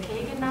shocked with the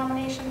Kagan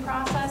nomination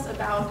process.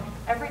 About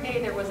every day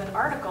there was an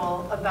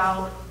article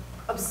about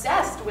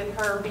obsessed with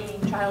her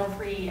being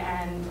child-free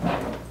and,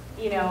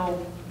 you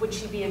know, would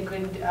she be a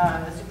good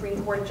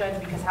Supreme Court judge,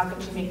 because how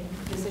can she make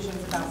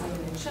decisions about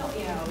women and children,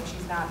 you know,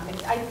 she's not.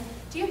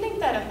 Do you think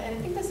that, and I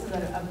think this is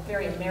a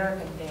very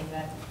American thing,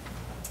 that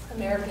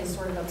America is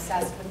sort of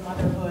obsessed with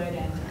motherhood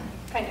and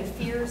kind of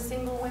fears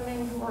single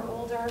women who are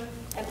older,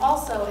 and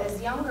also as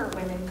younger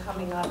women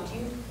coming up,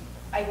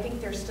 I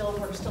think we're still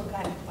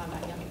kind of, well, I'm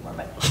not young anymore,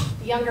 but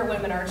the younger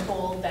women are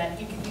told that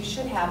you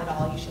should have it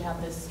all, you should have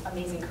this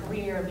amazing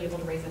career, be able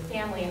to raise a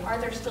family, and are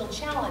there still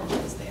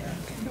challenges there?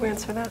 Can you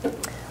answer that?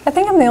 I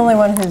think I'm the only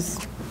one who's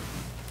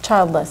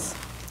childless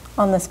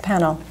on this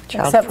panel,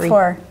 except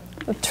for,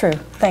 true,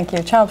 thank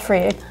you,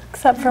 child-free,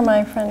 except for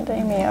my friend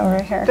Amy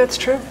over here. That's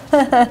true.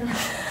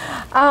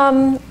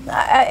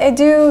 I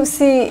do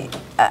see,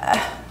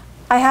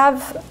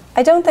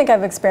 I don't think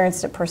I've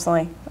experienced it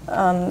personally,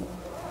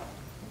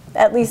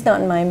 at least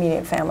not in my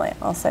immediate family,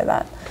 I'll say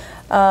that.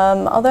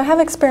 Although I have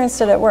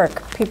experienced it at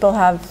work. People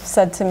have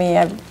said to me,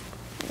 I've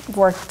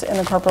worked in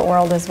the corporate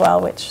world as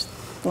well, which,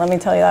 let me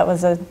tell you, that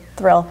was a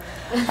thrill.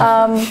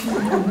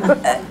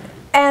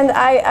 And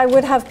I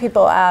would have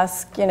people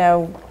ask, you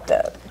know,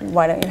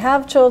 why don't you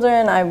have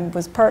children? I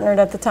was partnered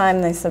at the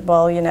time. They said,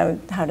 well, you know,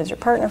 how does your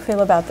partner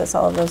feel about this?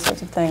 All of those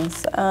sorts of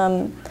things.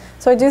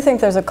 So I do think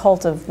there's a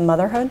cult of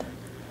motherhood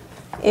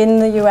in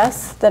the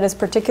US that is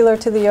particular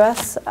to the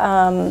US.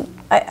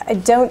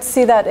 I don't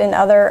see that in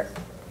other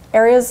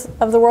areas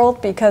of the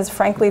world because,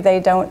 frankly, they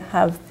don't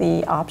have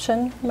the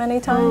option many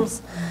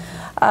times.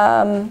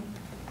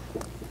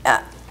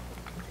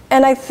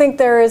 And I think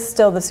there is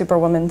still the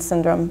superwoman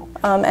syndrome.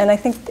 And I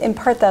think in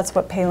part that's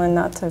what Palin,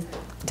 not to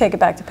take it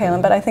back to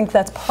Palin, but I think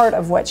that's part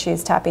of what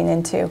she's tapping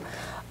into.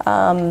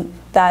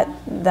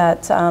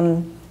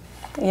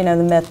 You know,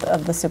 the myth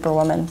of the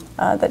superwoman,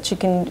 that she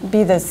can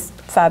be this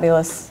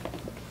fabulous,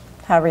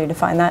 however you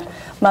define that,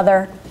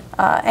 mother,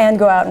 and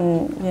go out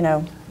and, you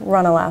know,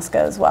 run Alaska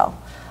as well.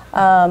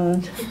 I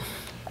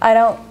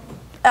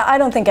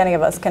don't think any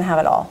of us can have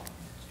it all,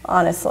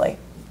 honestly.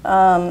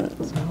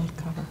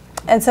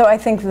 And so I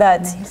think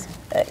that,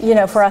 you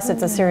know, for us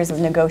it's a series of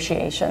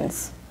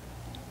negotiations,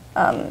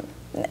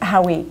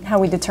 how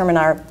we determine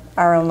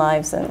our own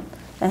lives and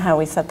how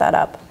we set that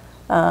up.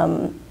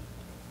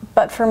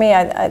 But for me,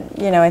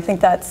 you know, I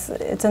think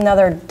it's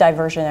another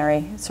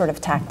diversionary sort of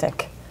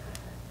tactic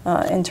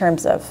in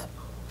terms of,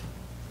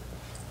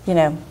 you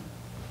know,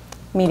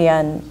 media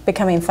and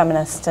becoming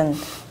feminist and,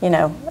 you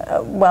know,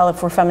 well,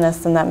 if we're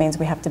feminists, then that means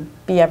we have to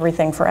be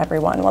everything for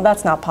everyone. Well,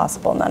 that's not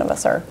possible. None of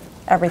us are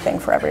everything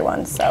for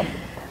everyone, so.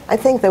 I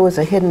think there was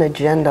a hidden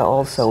agenda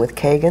also with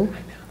Kagan,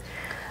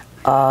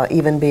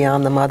 even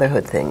beyond the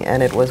motherhood thing,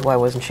 and it was, why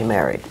wasn't she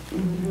married?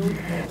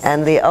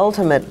 And the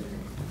ultimate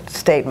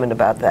statement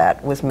about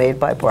that was made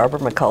by Barbara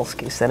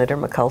Mikulski, Senator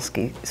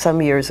Mikulski, some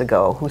years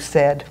ago, who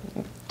said,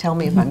 tell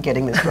me if I'm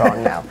getting this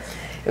wrong now.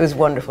 It was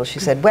wonderful. She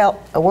said,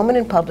 well, a woman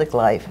in public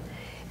life,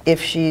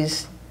 if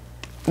she's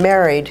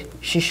married,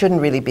 she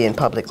shouldn't really be in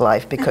public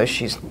life because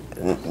she's,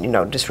 you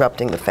know,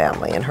 disrupting the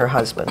family and her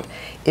husband.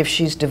 If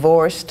she's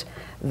divorced,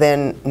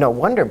 then no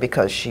wonder,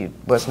 because she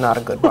was not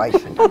a good wife.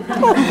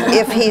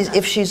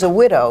 If she's a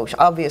widow,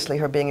 obviously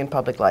her being in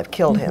public life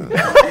killed him.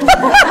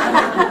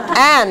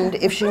 And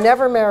if she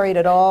never married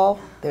at all,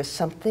 there's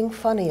something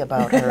funny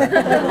about her.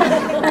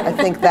 I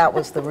think that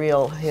was the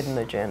real hidden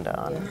agenda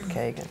on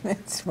Kagan.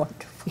 That's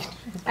wonderful.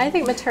 I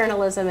think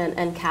maternalism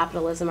and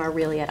capitalism are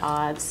really at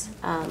odds,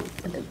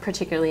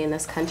 particularly in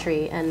this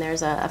country. And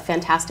there's a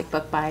fantastic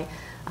book by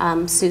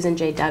Susan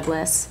J.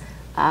 Douglas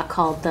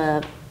called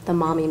The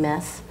Mommy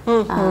Myth.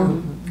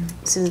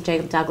 Susan J.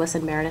 Douglas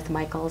and Meredith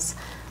Michaels,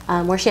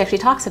 where she actually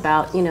talks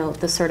about, you know,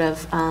 the sort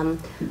of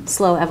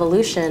slow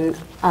evolution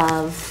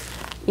of,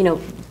 you know,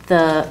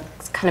 the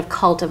kind of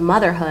cult of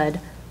motherhood,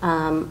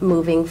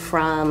 moving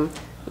from,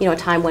 you know, a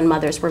time when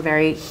mothers were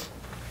very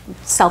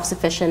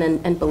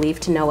self-sufficient and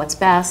believed to know what's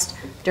best,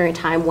 during a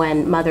time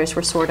when mothers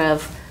were sort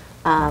of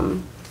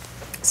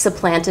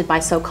supplanted by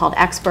so-called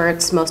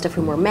experts, most of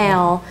whom were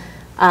male,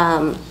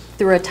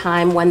 through a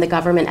time when the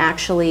government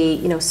actually,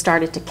 you know,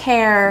 started to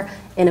care,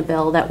 in a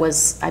bill that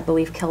was, I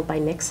believe, killed by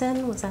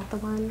Nixon. Was that the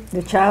one?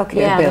 The child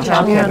care bill. Yeah, the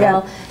child care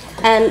bill.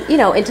 And, you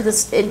know, into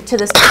this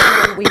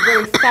time when we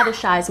really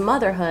fetishize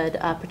motherhood,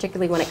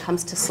 particularly when it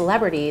comes to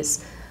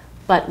celebrities,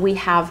 but we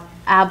have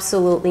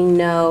absolutely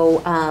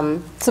no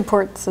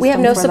support systems. We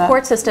have no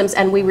support systems,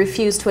 and we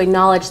refuse to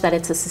acknowledge that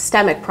it's a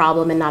systemic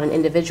problem and not an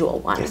individual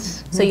one.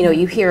 Yes. So, you know,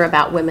 you hear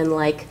about women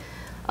like,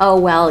 oh,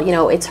 well, you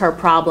know, it's her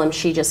problem,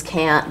 she just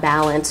can't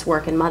balance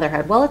work and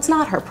motherhood. Well, it's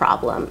not her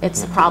problem.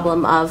 It's the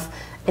problem of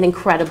an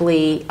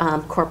incredibly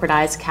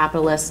corporatized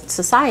capitalist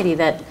society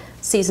that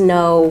sees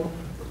no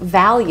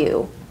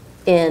value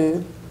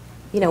in,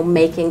 you know,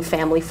 making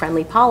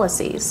family-friendly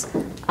policies.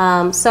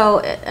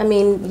 So, I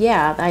mean,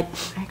 yeah, I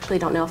actually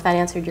don't know if that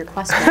answered your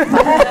question,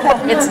 but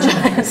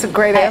it's a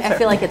great answer. I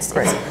feel like it's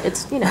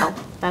you know,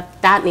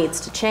 that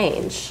needs to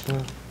change.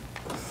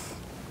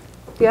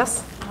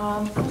 Yes?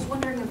 I was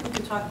wondering if we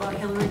could talk about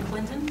Hillary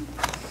Clinton,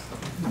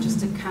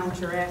 just to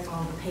counteract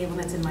all the pain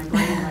that's in my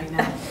brain right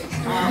now.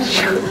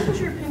 What was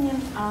your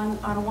opinion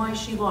on why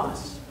she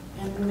lost,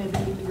 and maybe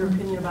your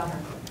opinion about her?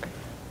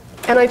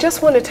 And I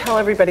just want to tell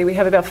everybody we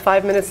have about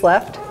 5 minutes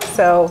left,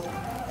 so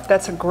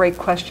that's a great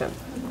question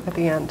at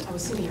the end. I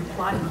was sitting here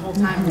plotting the whole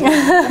time.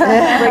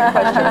 Great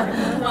question. I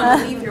didn't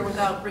want to leave here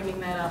without bringing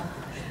that up.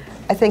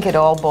 I think it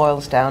all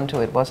boils down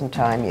to it wasn't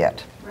time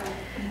yet.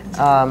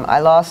 I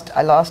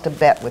lost a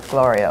bet with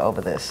Gloria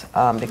over this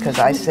because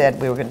I said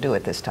we were going to do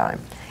it this time.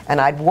 And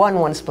I'd won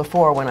once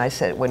before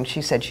when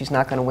she said she's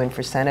not going to win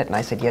for Senate, and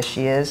I said yes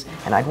she is,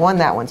 and I'd won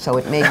that one, so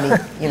it made me,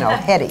 you know,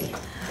 heady.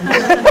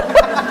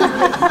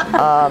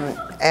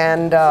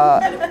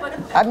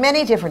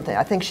 Many different things.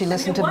 I think she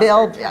listened to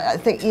Bill. I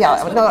think,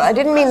 yeah, no, I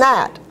didn't mean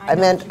that. I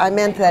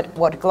meant that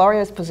what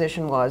Gloria's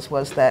position was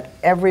that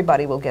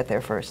everybody will get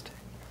there first.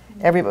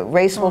 Everybody,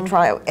 race will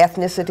triumph,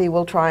 ethnicity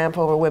will triumph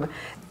over women.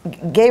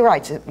 Gay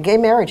rights, gay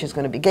marriage is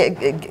going to be,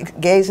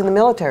 gays in the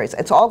military.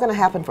 It's all going to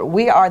happen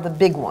we are the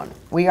big one.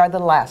 We are the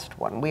last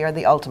one. We are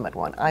the ultimate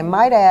one. I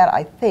might add,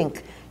 I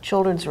think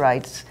children's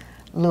rights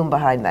loom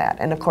behind that.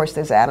 And of course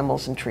there's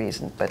animals and trees,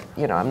 but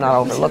you know, I'm not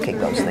overlooking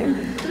those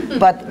things.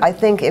 But I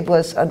think it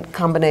was a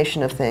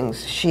combination of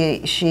things.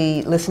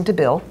 She listened to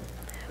Bill,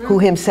 who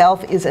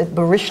himself is a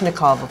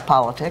Baryshnikov of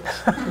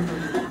politics.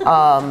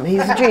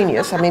 He's a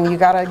genius. I mean, you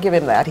got to give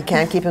him that. He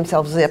can't keep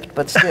himself zipped,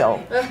 but still.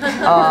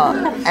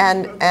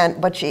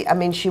 But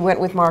she went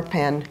with Mark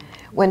Penn.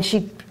 When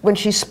she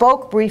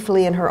spoke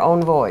briefly in her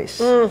own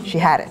voice, she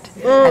had it,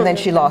 and then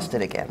she lost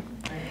it again.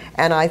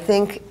 And I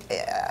think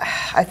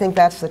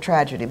that's the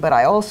tragedy. But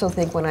I also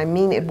think when I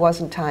mean it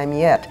wasn't time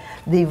yet,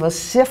 the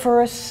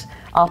vociferous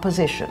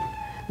opposition,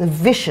 the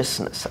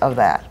viciousness of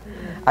that.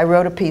 I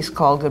wrote a piece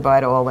called Goodbye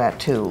to All That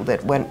Too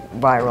that went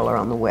viral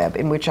around the web,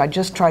 in which I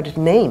just tried to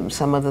name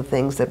some of the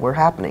things that were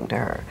happening to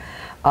her.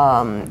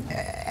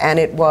 And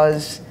it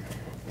was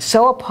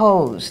so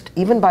opposed,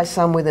 even by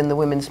some within the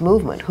women's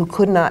movement, who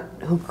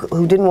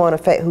didn't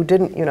want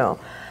to, you know,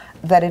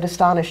 that it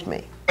astonished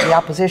me, the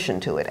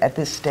opposition to it at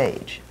this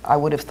stage. I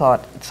would have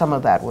thought some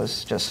of that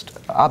was just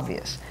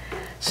obvious.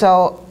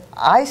 So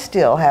I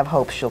still have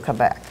hope she'll come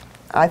back.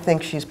 I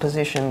think she's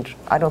positioned,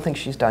 I don't think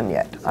she's done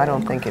yet. I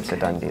don't think it's a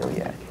done deal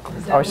yet.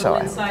 Is that a little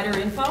insider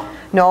info?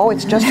 No,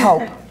 it's just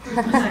hope.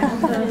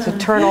 It's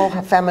eternal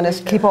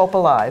feminist, keep hope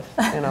alive,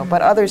 you know,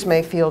 but others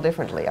may feel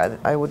differently.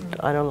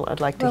 I'd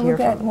like to hear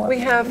from them. We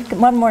have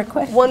one more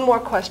question. One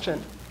more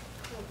question.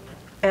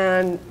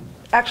 And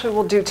actually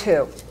we'll do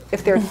two,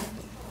 if they're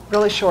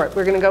really short.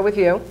 We're going to go with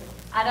you.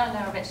 I don't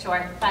know if it's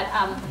short, but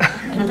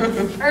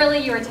early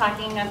you were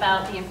talking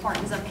about the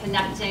importance of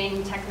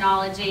connecting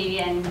technology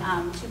and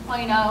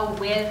 2.0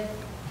 with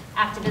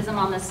activism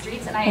on the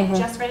streets, and I had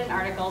just read an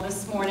article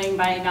this morning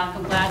by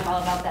Malcolm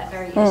Gladwell about that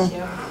very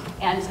issue,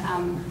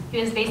 and he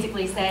was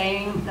basically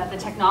saying that the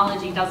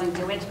technology doesn't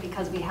do it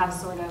because we have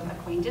sort of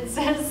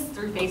acquaintances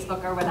through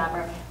Facebook or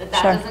whatever, that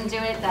doesn't do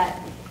it,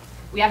 that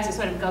we have to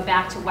sort of go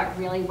back to what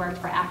really worked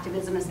for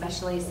activism,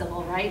 especially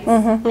civil rights.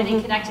 Mm-hmm. And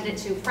he connected it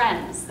to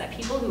friends, that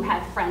people who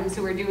had friends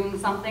who were doing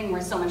something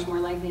were so much more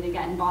likely to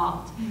get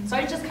involved. So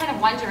I was just kind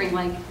of wondering,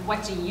 like,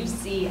 what do you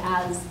see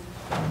as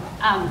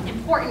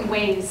important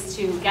ways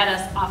to get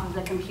us off of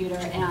the computer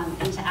and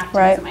into activism?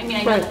 Right. I mean,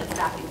 I know that it's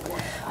back and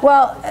forth.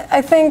 Well,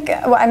 I think,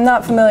 I'm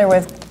not familiar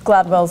with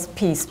Gladwell's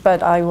piece,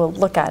 but I will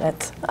look at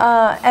it.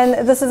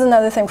 And this is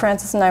another thing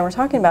Frances and I were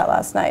talking about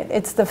last night.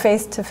 It's the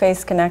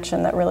face-to-face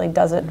connection that really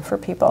does it for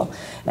people.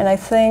 And I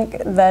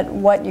think that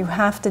what you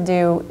have to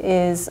do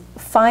is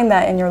find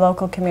that in your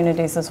local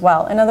communities as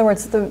well. In other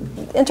words, the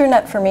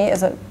internet for me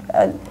is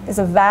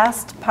a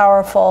vast,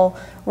 powerful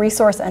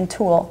resource and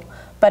tool,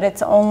 but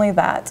it's only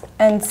that.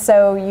 And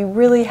so you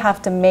really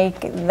have to make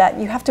that,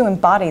 you have to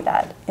embody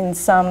that in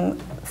some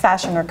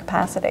fashion or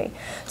capacity.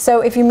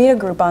 So if you meet a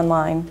group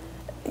online,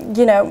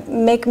 you know,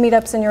 make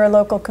meetups in your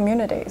local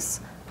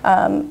communities.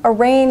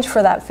 Arrange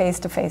for that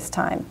face-to-face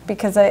time,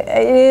 because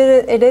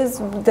it is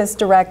this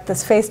direct,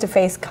 this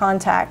face-to-face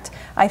contact,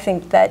 I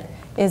think, that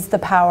is the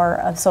power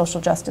of social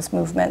justice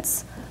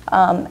movements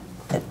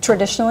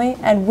traditionally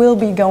and will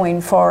be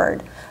going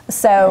forward.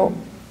 So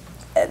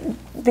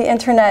the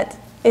internet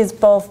is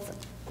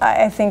both,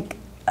 I think,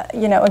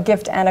 you know, a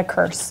gift and a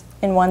curse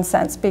in one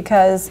sense,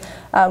 because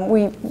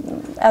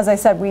as I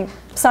said, we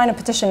sign a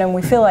petition and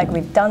we feel like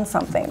we've done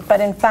something,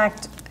 but in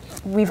fact,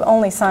 we've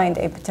only signed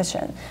a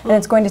petition, and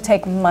it's going to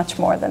take much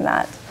more than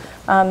that.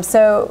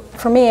 So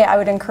for me, I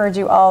would encourage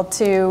you all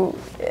to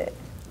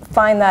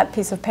find that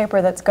piece of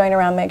paper that's going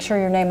around, make sure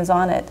your name is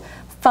on it.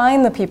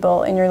 Find the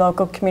people in your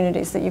local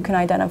communities that you can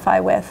identify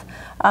with.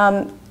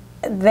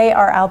 They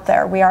are out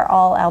there, we are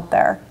all out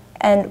there.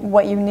 And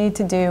what you need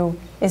to do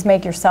is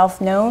make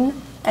yourself known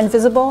and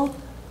visible,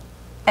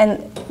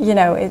 and you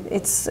know,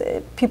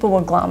 people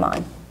will glom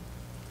on.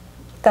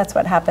 That's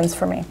what happens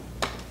for me.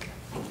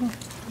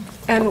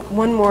 And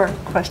one more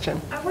question.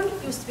 I wonder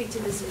if you speak to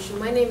this issue.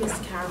 My name is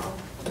Carol.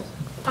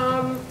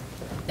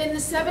 In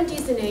the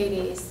 70s and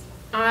 80s,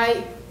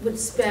 I would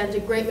spend a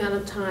great amount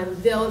of time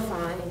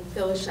vilifying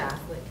Phyllis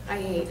Schlafly.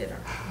 I hated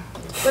her.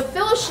 But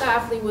Phyllis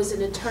Schlafly was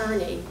an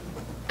attorney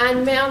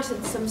and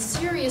mounted some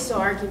serious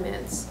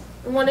arguments.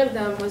 And one of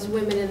them was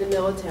women in the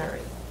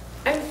military.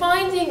 I'm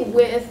finding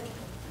with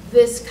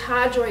this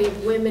cadre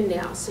of women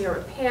now,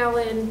 Sarah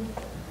Palin,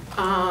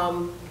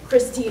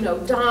 Christine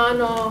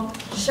O'Donnell,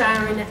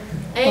 Sharon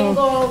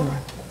Engel,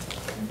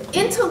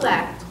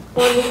 intellect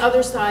on the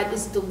other side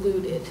is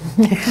diluted.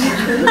 And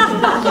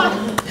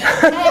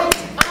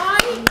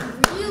I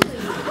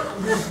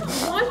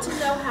really want to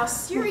know how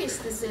serious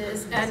this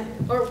is, and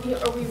are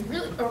people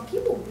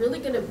really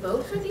going to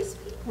vote for these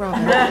people?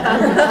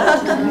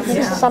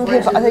 Some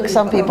people, I think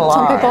some people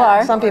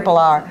are. Some people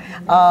are.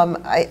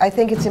 I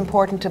think it's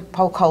important to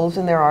poke holes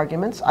in their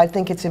arguments. I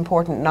think it's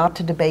important not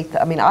to debate.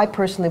 I mean, I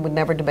personally would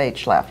never debate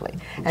Schlafly.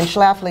 And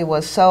Schlafly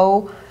was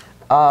so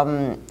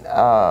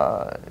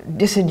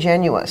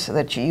disingenuous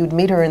that you'd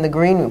meet her in the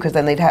green room, because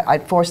then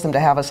I'd force them to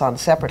have us on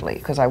separately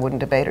because I wouldn't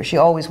debate her. She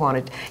always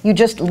wanted, you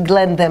just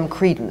lend them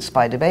credence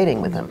by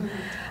debating with them.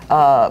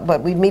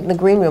 But we'd meet in the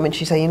green room and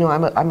she'd say, you know,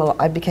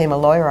 I became a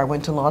lawyer, I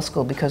went to law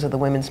school because of the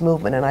women's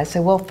movement. And I say,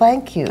 well,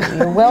 thank you,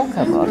 you're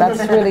welcome. Oh,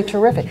 that's really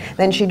terrific.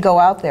 Then she'd go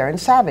out there and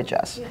savage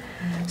us.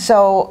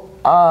 So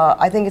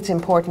I think it's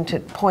important to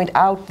point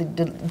out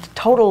the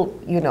total,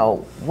 you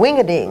know,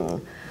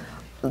 wing-a-ding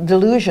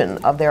delusion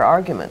of their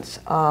arguments.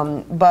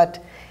 But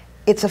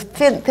it's a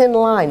thin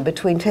line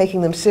between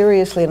taking them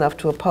seriously enough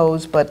to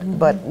oppose, but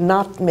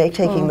not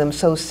taking them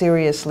so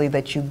seriously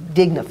that you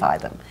dignify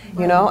them.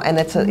 You know, and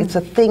it's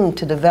a thing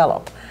to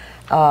develop,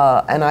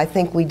 and I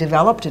think we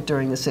developed it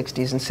during the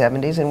 60s and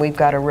 70s, and we've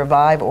got to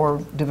revive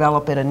or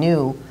develop it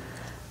anew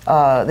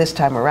this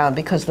time around,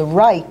 because the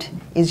right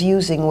is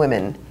using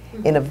women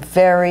in a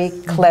very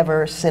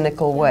clever,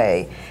 cynical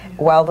way,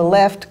 while the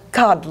left,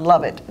 God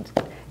love it,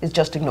 is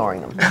just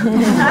ignoring them.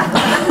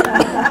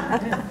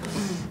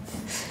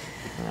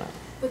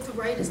 But the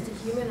right is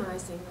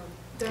dehumanizing them.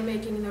 They're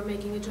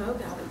making a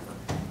joke out of them.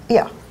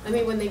 Yeah. I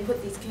mean, when they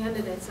put these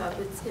candidates up,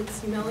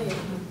 it's humiliating.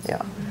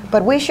 Yeah,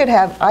 but we should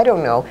have, I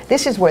don't know,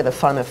 this is where the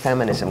fun of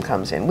feminism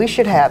comes in. We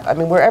should have, I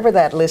mean, wherever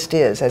that list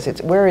is,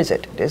 where is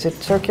it? Is it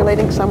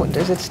circulating somewhere?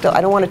 Is it still, I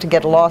don't want it to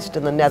get lost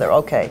in the nether,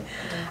 okay.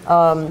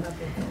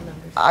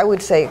 I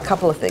would say a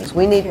couple of things.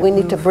 We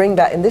need to bring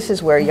back, and this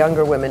is where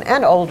younger women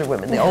and older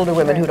women, the older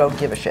women who don't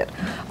give a shit,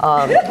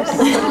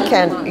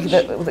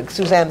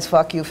 Suzanne's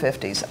fuck you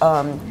 50s,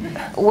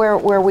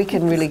 where we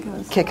can really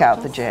kick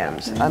out the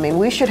jams. I mean,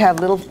 we should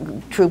have little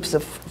troops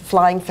of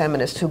flying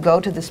feminists who go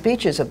to the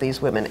speeches of these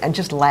women and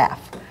just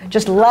laugh.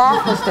 Just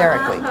laugh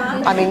hysterically.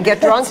 I mean, get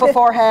drunk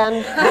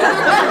beforehand,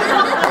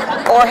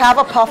 or have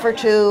a puff or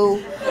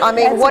two. I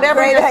mean,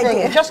 whatever your thing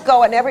is, just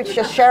go and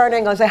just Sharon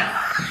Engel and say,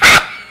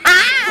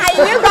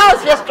 you go,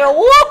 sister.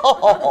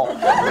 Whoa!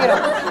 You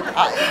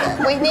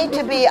know, we need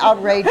to be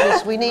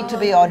outrageous. We need to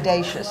be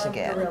audacious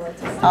again.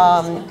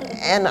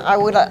 And I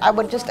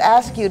would just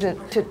ask you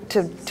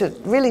to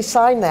really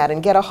sign that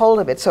and get a hold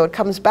of it so it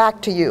comes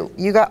back to you.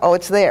 You got, oh,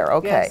 it's there.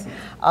 Okay.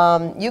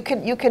 Yes.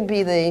 You can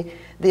be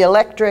the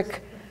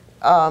electric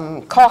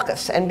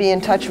caucus and be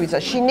in touch with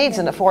us. She needs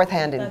a fourth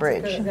hand in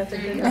bridge.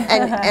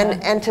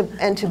 And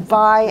to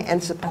buy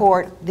and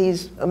support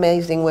these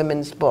amazing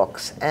women's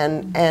books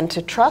and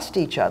to trust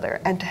each other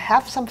and to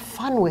have some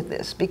fun with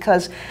this,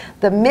 because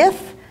the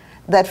myth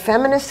that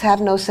feminists have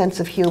no sense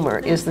of humor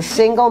is the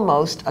single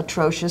most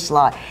atrocious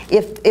lie.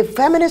 If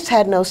feminists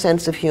had no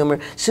sense of humor,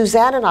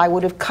 Suzanne and I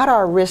would have cut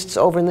our wrists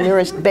over in the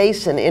nearest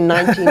basin in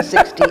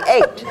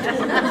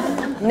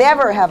 1968.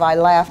 Never have I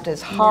laughed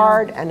as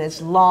hard and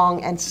as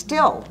long, and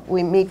still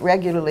we meet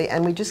regularly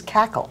and we just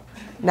cackle.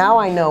 Now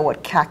I know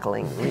what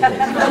cackling really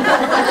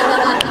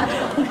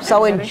is.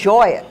 So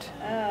enjoy it.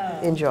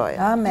 Enjoy it.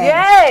 Amen.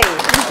 Yay!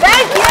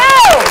 Thank you!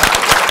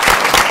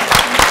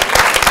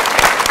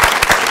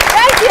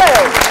 Thank you!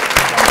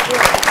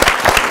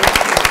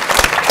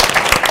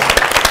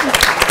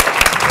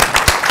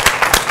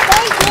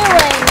 Thank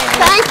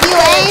you,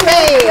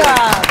 Amy.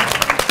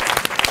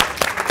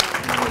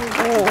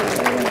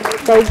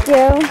 Thank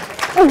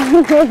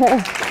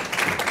you.